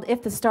is called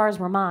 "If the Stars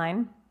Were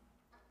Mine,"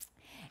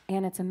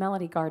 and it's a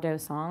Melody Gardot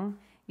song.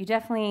 You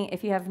definitely,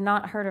 if you have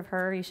not heard of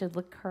her, you should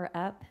look her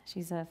up.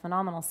 She's a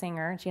phenomenal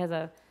singer. She has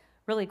a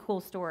really cool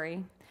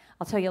story.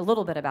 I'll tell you a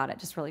little bit about it,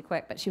 just really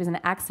quick. But she was in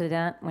an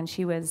accident when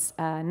she was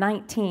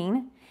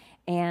 19.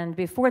 And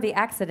before the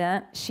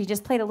accident, she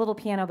just played a little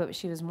piano, but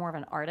she was more of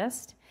an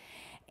artist.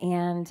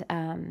 And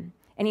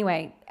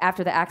anyway,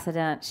 after the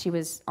accident, she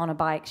was on a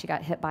bike. She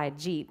got hit by a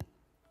Jeep.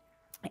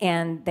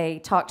 And they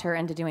talked her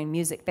into doing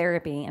music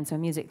therapy. And so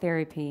music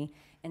therapy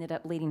ended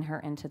up leading her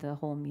into the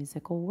whole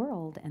musical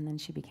world. And then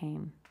she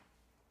became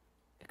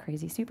a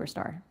crazy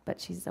superstar. But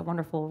she's a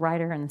wonderful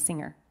writer and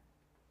singer.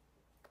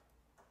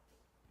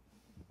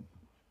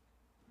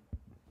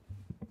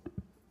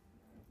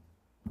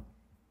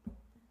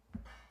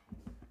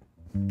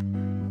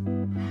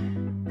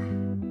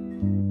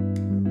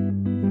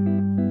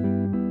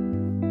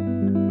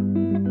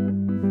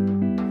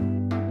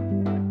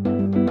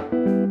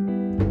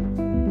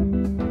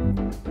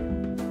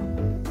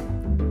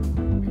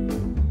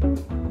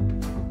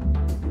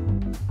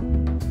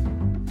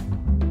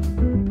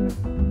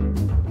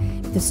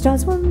 If the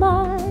stars were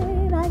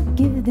mine, I'd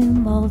give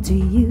them all to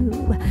you.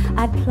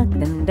 I'd pluck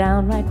them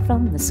down right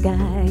from the sky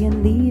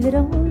and leave it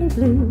only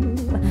blue.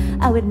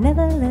 I would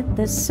never let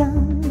the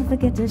sun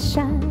forget to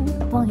shine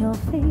upon your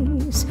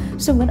face,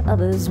 so when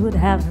others would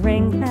have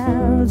rain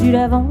clouds, you'd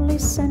have only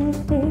sunny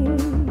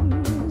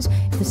days.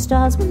 If the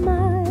stars were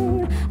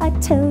mine,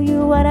 I'd tell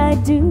you what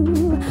I'd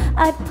do.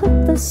 I'd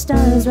put the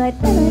stars right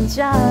in a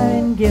jar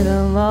and give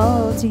them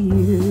all to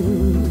you.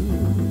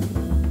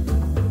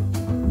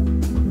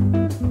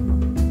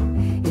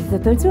 If the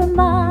birds were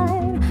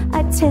mine,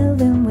 I'd tell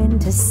them when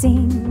to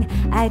sing.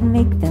 I'd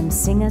make them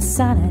sing a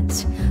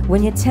sonnet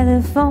when your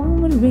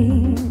telephone would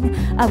ring.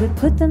 I would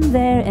put them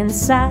there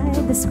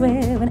inside the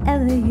square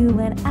whenever you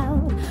went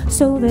out,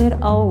 so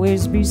there'd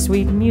always be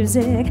sweet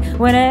music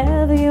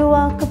whenever you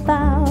walk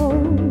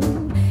about.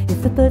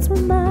 If the birds were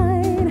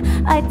mine,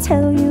 I'd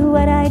tell you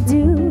what I'd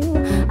do.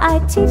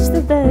 I'd teach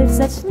the birds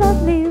such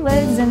lovely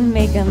words and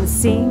make them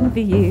sing for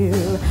you.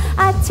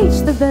 I'd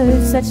teach the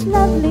birds such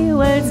lovely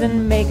words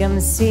and make them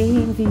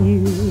sing for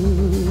you.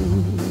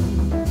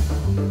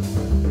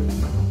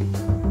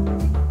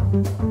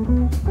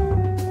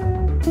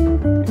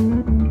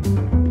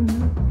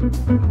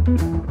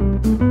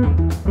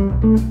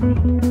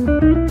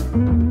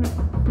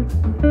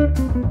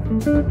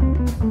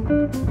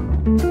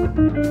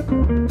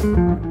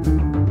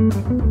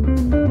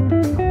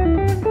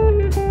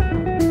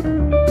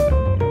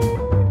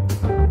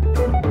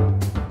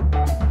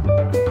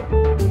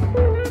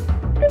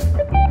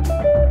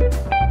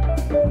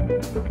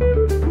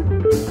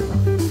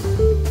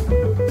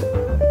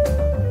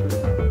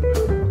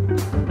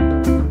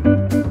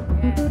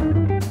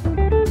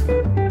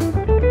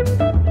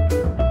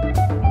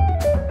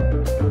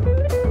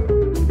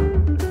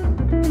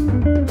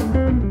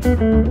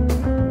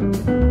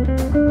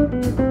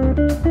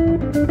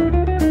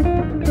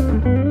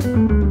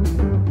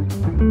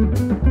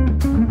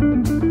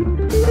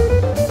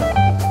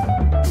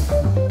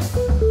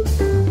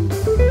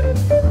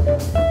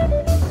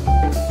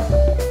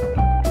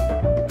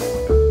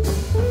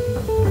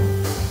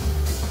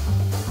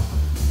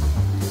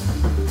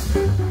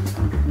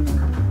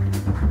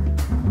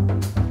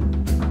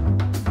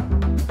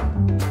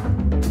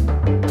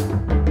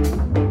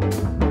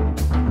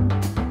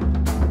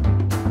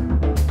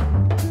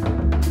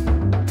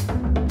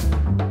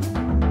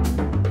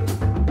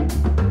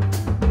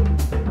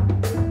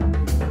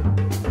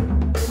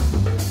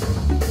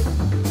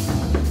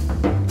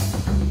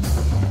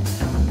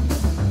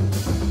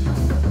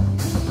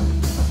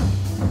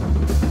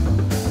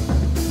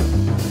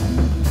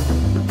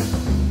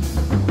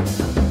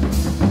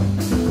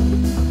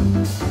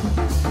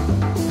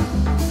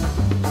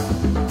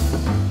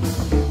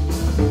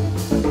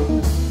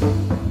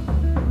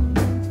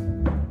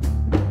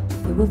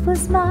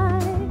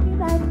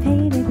 mine, I'd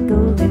paint it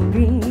golden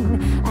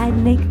green. I'd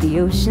make the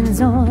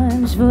oceans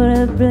orange for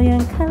a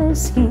brilliant color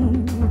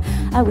scheme.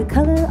 I would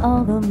color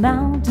all the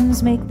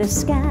mountains, make the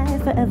sky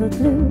forever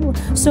blue,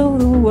 so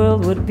the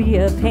world would be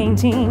a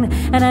painting,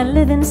 and I'd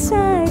live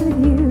inside with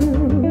you.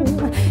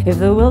 If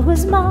the world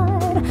was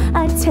mine,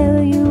 I'd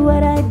tell you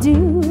what I'd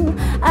do.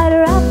 I'd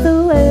wrap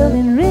the world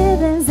in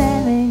ribbons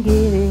and then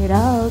give it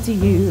all to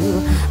you.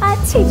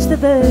 I'd teach the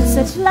birds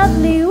such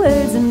lovely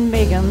words and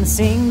make them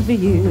sing for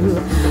you.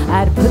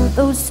 I'd put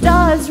those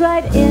stars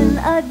right in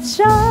a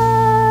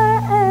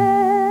jar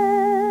and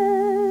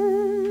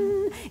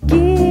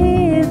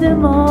give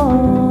them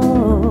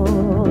all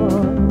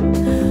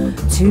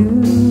to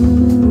you.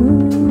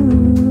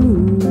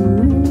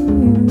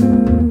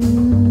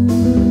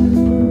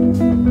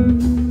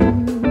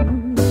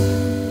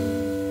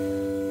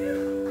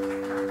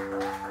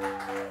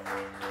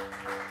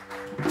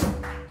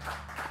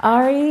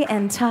 Ari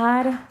and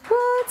Todd,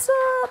 what's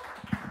up?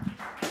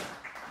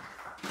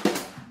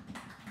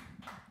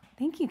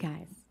 Thank you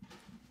guys.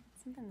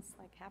 Something's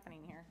like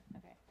happening here.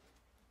 Okay.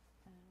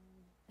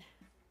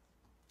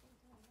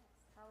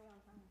 How are we on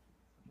time?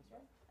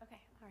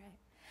 Okay, all right.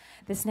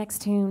 This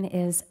next tune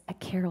is a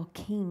Carole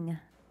King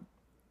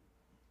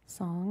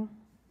song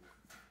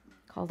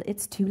called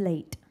It's Too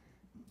Late.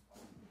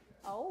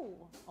 Oh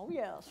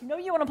yes. You know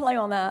you want to play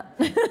on that.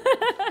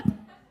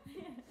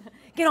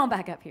 Get on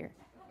back up here.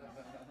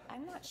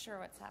 I'm not sure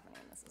what's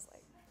happening. This is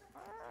like...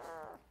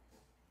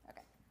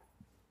 Okay.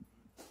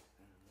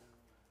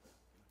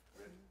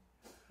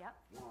 Yep.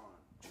 1,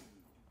 2,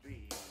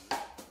 3.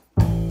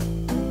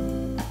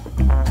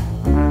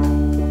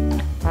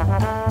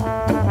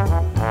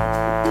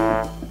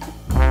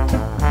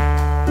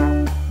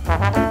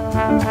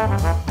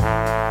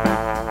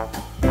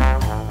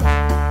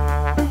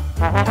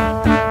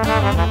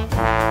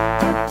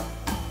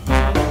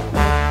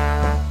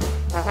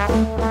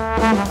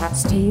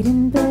 Stayed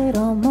in bed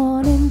all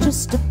morning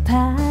just to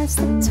pass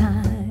the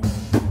time.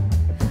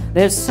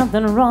 There's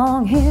something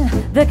wrong here,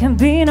 there can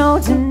be no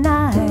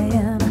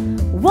denying.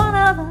 One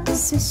of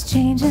us is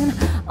changing,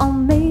 or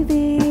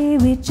maybe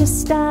we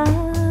just stopped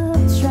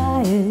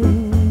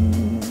trying.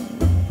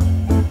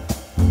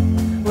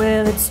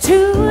 Well, it's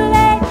too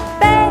late,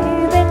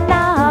 baby,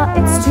 now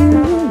it's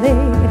too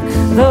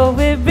late. Though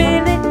we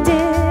really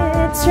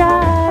did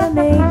try to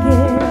make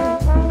it,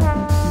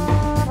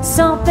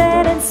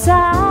 something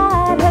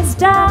inside has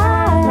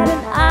died,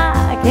 and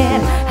I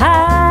can't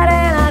hide,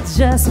 and I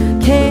just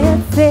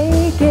can't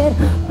fake it.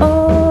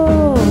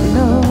 Oh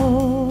no.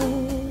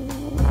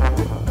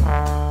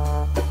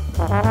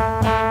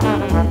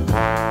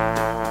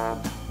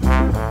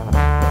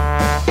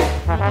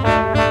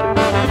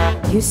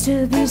 Used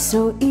to be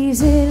so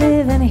easy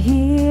living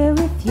here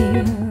with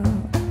you.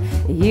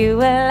 You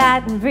were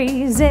light and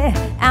breezy,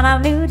 and I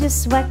knew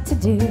just what to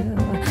do.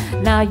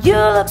 Now you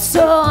look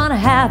so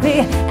unhappy,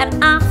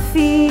 and I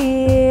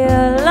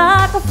feel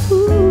like a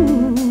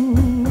fool.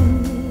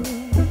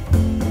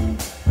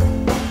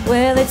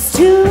 Well, it's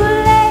too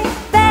late,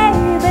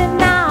 baby,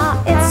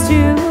 now it's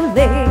too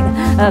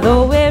late.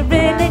 Though we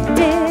really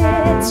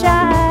did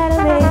try to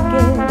make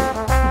it,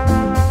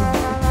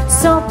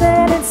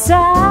 something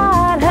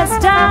inside has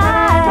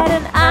died,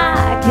 and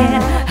I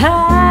can't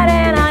hide,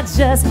 and I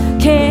just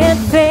can't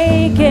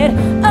fake it.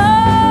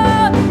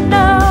 Oh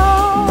no.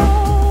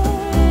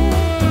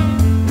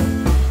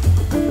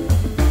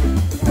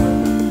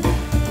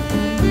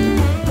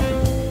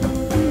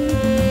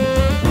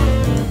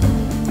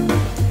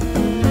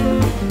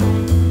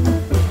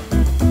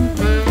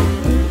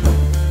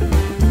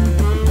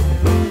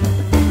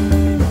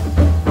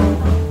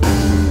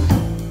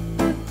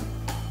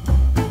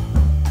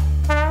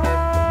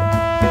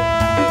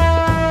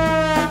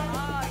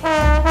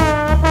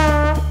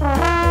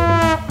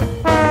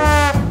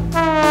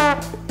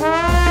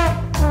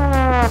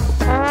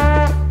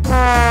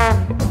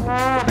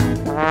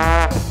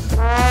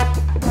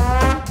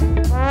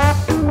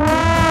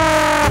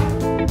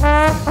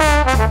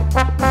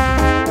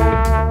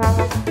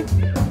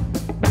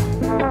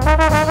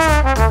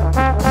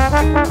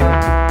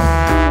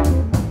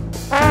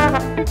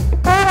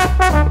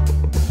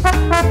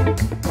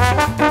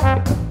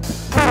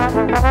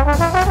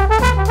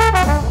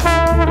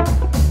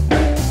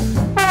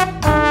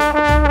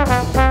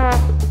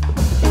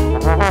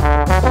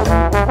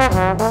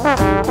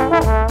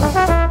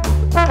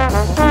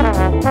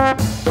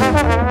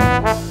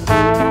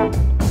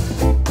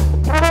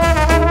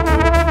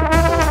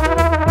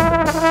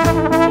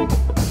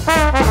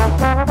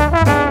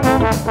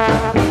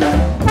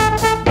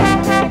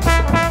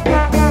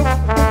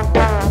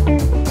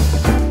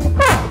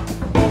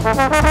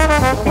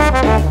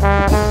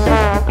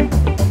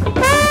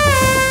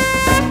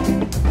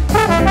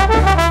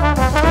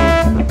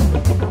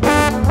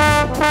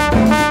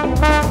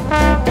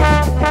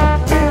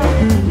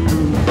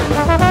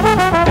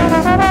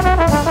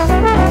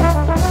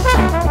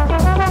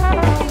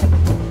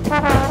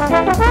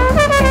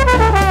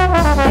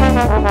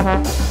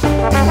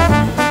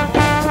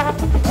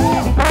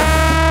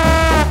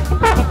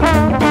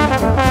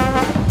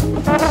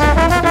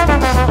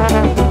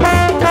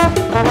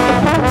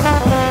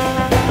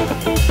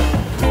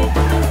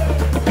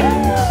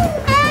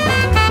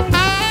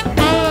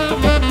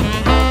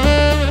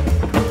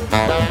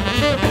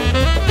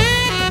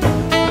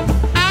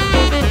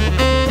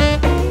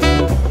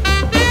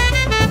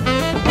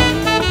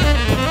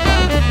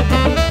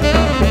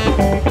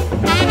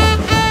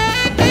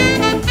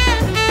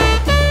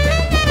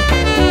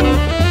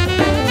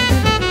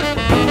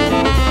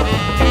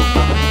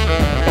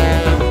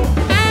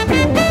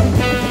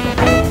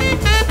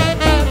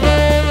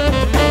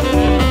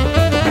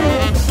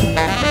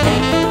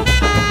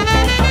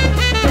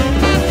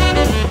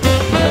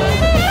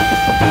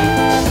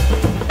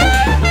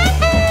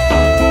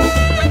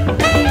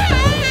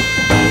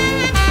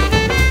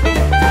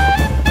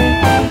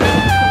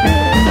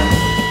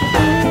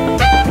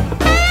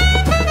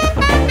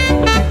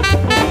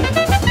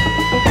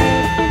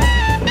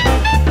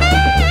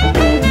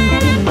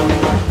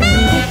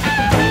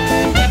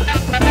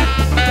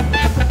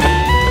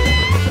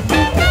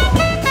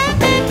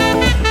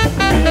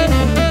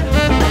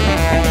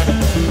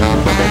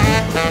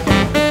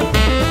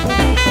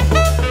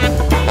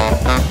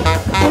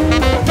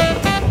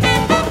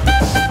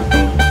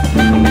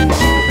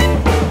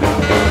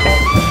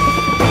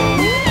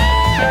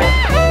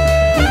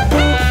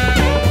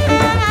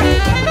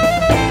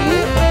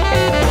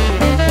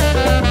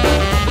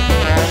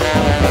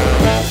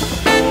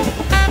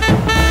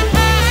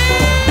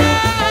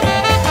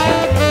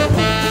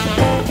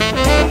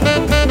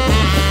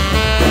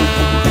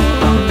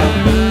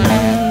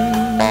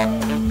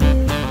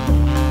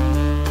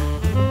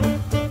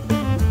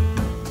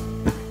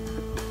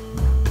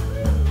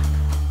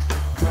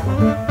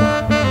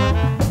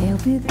 There'll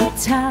be good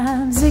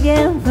times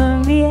again for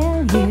me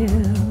and you,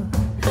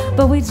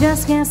 but we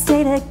just can't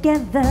stay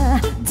together.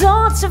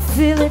 Don't you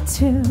feel it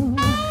too?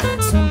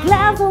 So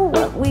glad for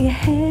what we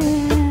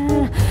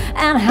had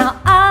and how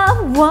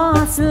I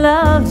once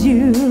loved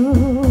you.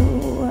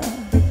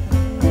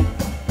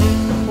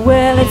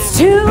 Well, it's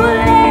too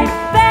late,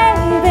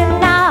 baby,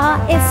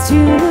 now it's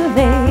too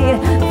late.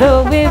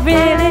 Though we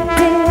really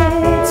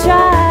did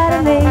try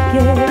to make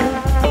it,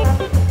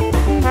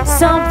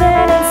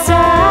 something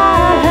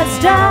inside has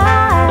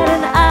died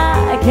and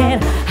I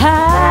can't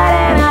hide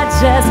and I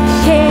just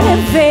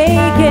can't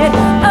fake it.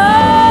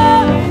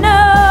 Oh no,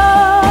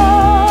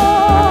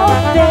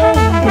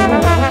 baby,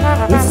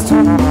 it's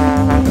too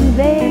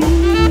late,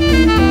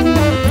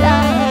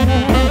 darling.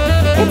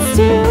 It's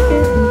too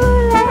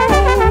late,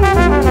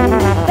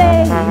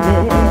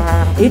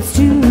 baby. It's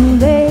too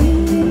late.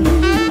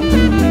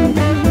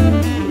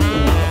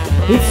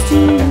 It's too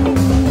late.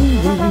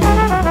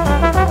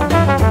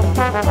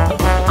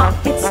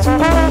 It's too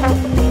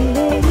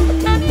late.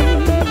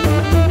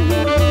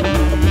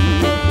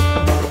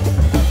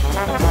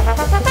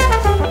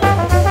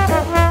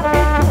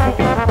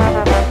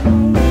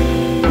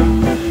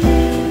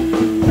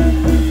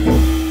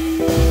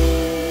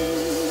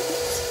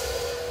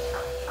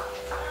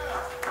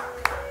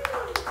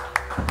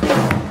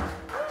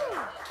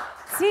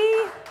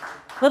 See?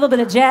 A little bit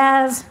of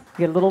jazz,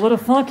 get a little bit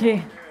of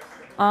funky.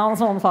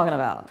 That's what I'm talking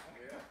about.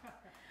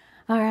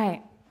 All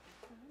right.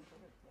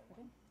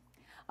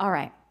 All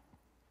right.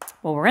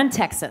 Well, we're in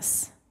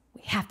Texas.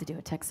 We have to do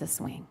a Texas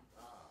swing.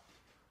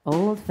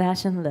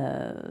 Old-fashioned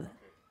love.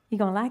 You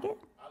gonna like it?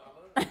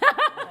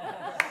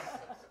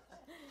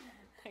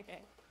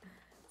 Okay.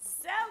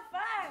 So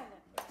fun.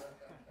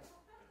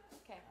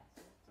 Okay.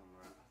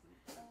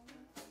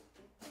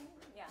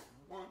 Yeah.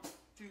 1,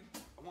 2,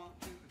 1,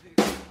 2, 3.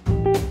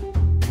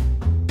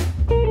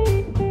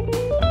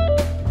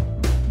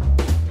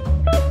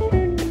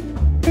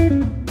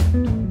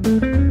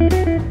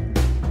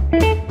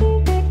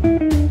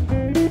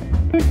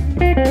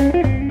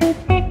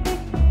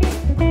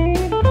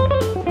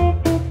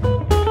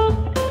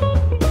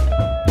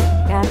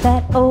 Got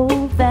that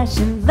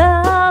old-fashioned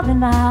love in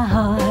my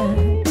heart.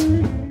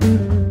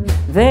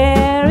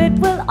 There it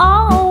will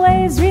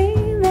always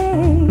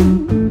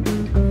remain.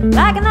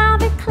 Like an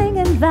ivy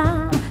clinging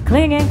vine,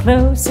 clinging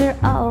closer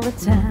all the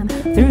time.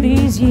 Through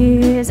these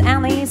years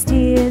and these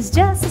tears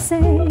just the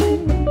same.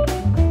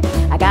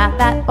 I got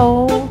that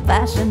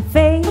old-fashioned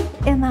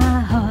faith in my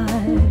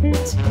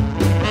heart.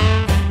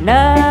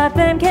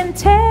 Nothing can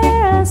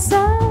tear us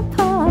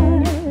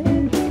apart.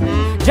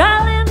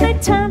 Darling, they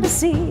turn to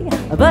see,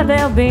 but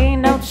there'll be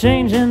no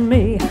change in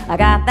me. I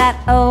got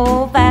that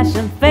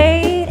old-fashioned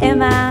faith in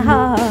my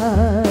heart.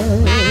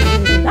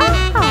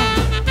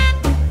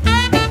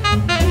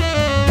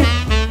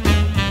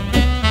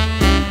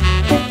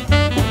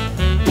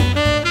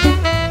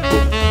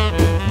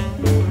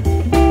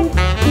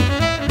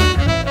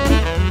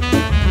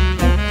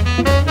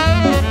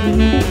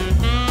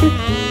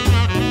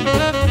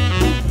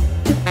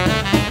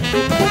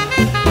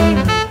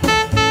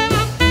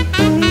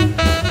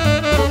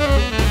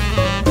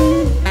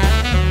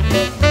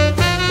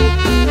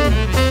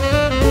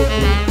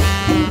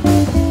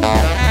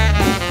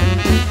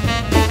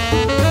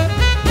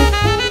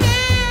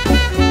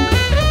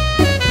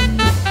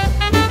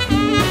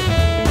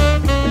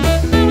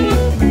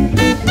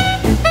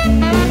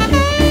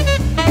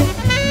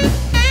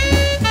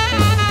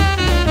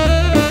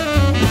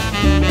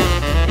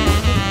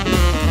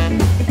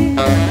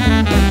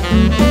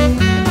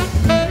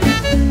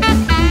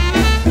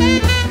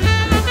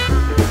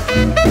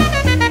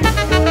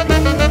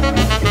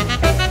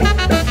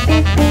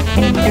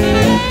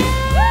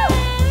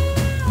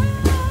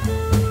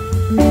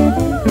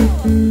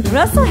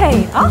 Russell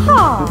Haight,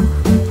 aha!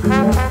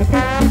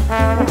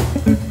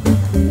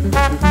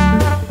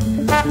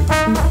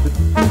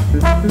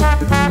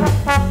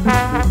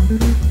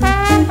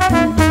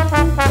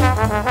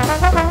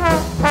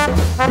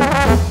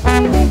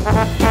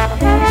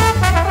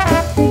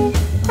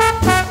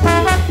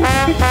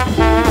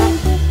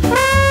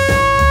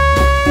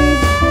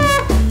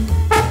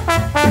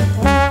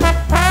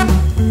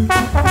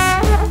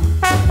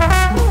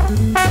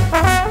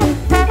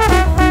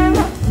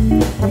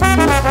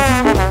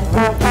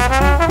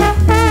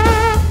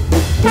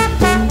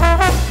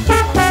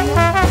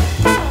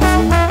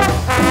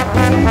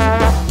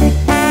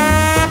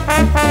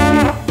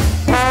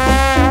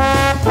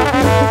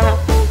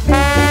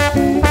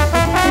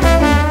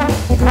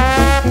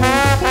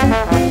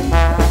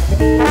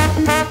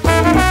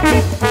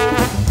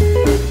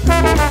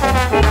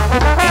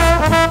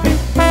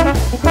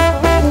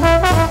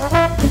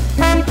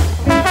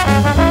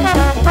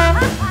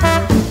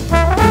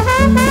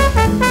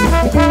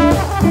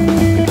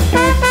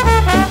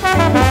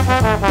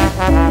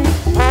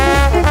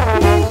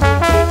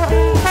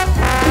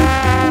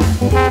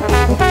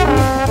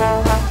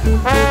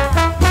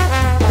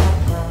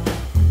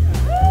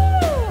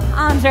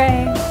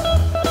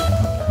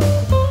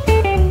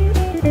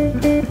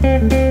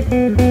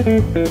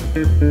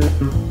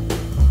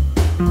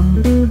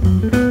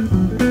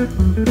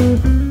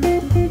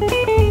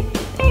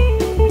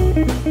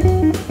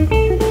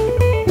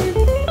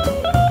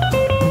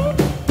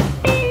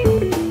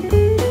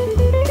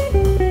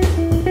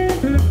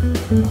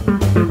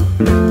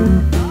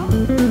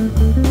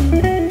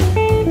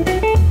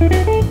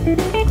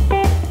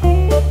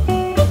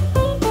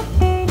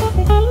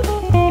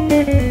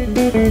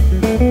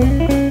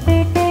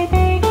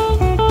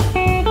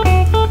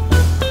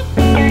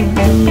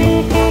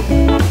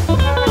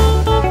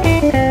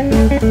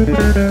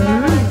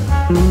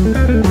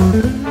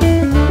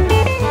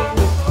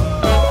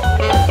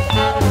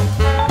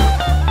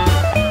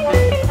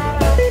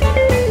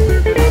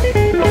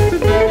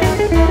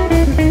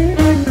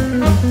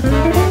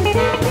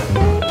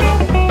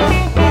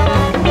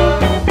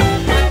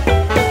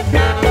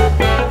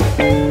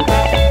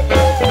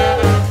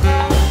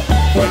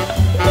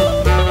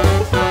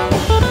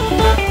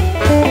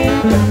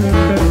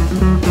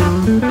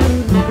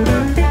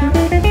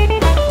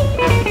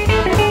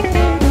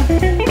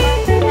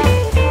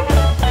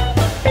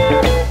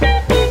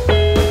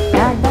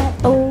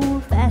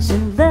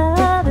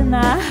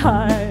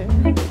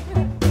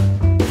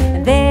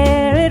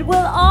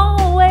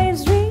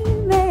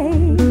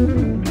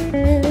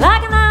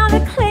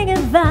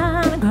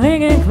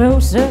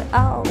 closer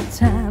all the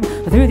time.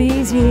 Through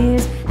these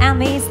years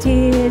and these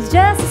tears,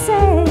 just the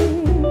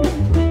same,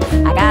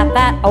 I got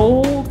that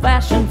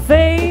old-fashioned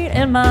fate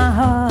in my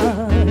heart,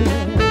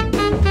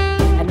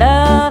 and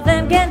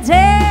nothing can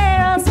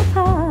tear us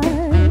apart.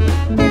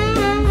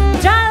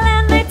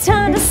 Darling, they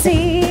turn to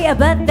sea,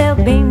 but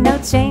there'll be no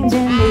change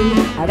in me.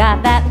 I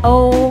got that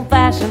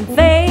old-fashioned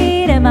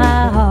fate in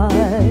my heart.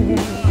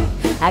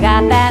 I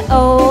got that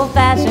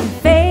old-fashioned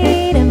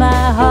fate in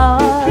my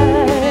heart.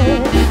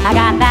 I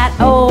got that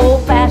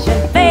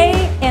old-fashioned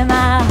fate in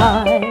my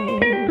heart.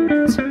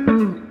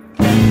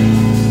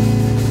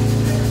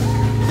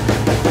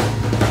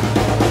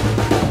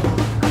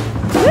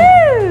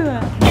 Woo!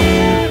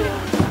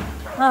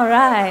 All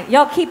right.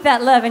 Y'all keep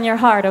that love in your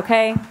heart,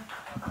 okay?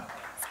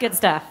 It's good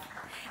stuff.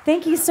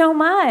 Thank you so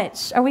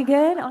much. Are we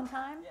good on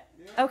time?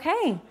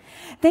 Okay.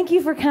 Thank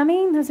you for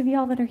coming, those of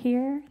y'all that are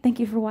here. Thank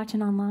you for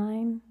watching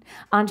online.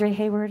 Andre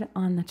Hayward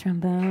on the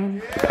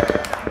trombone.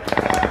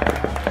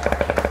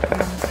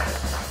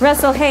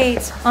 Russell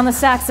Haight on the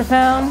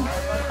saxophone.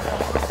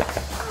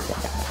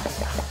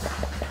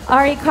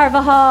 Ari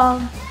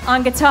Carvajal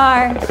on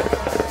guitar.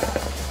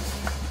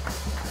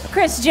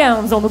 Chris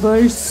Jones on the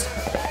bass.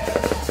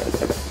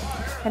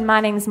 And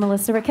my name's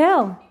Melissa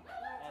Raquel. And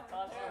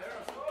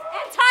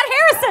Todd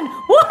Harrison.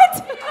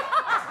 What?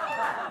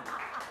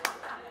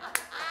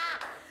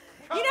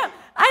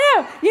 I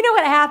know. You know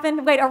what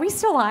happened? Wait, are we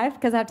still live?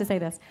 Because I have to say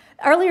this.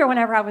 Earlier,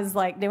 whenever I was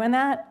like doing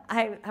that,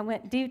 I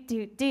went do,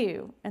 do,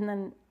 do. And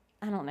then,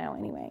 I don't know.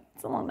 Anyway,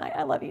 it's a long night.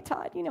 I love you,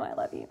 Todd. You know I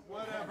love you.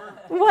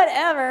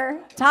 Whatever.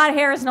 Todd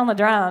Harrison on the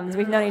drums.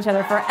 We've known each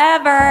other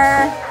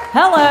forever.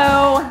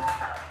 Hello.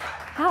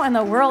 How in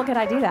the world could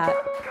I do that?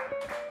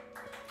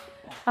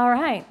 All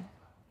right.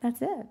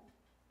 That's it.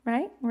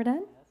 Right? We're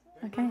done?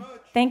 Okay.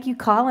 Thank you,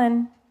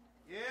 Colin.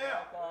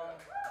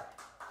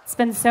 It's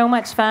been so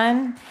much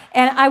fun.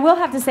 And I will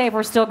have to say, if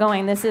we're still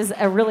going, this is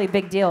a really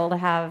big deal to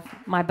have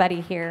my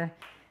buddy here,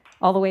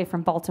 all the way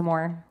from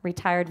Baltimore,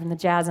 retired from the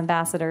Jazz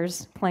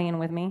Ambassadors, playing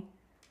with me.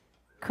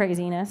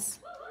 Craziness.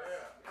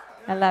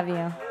 I love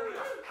you.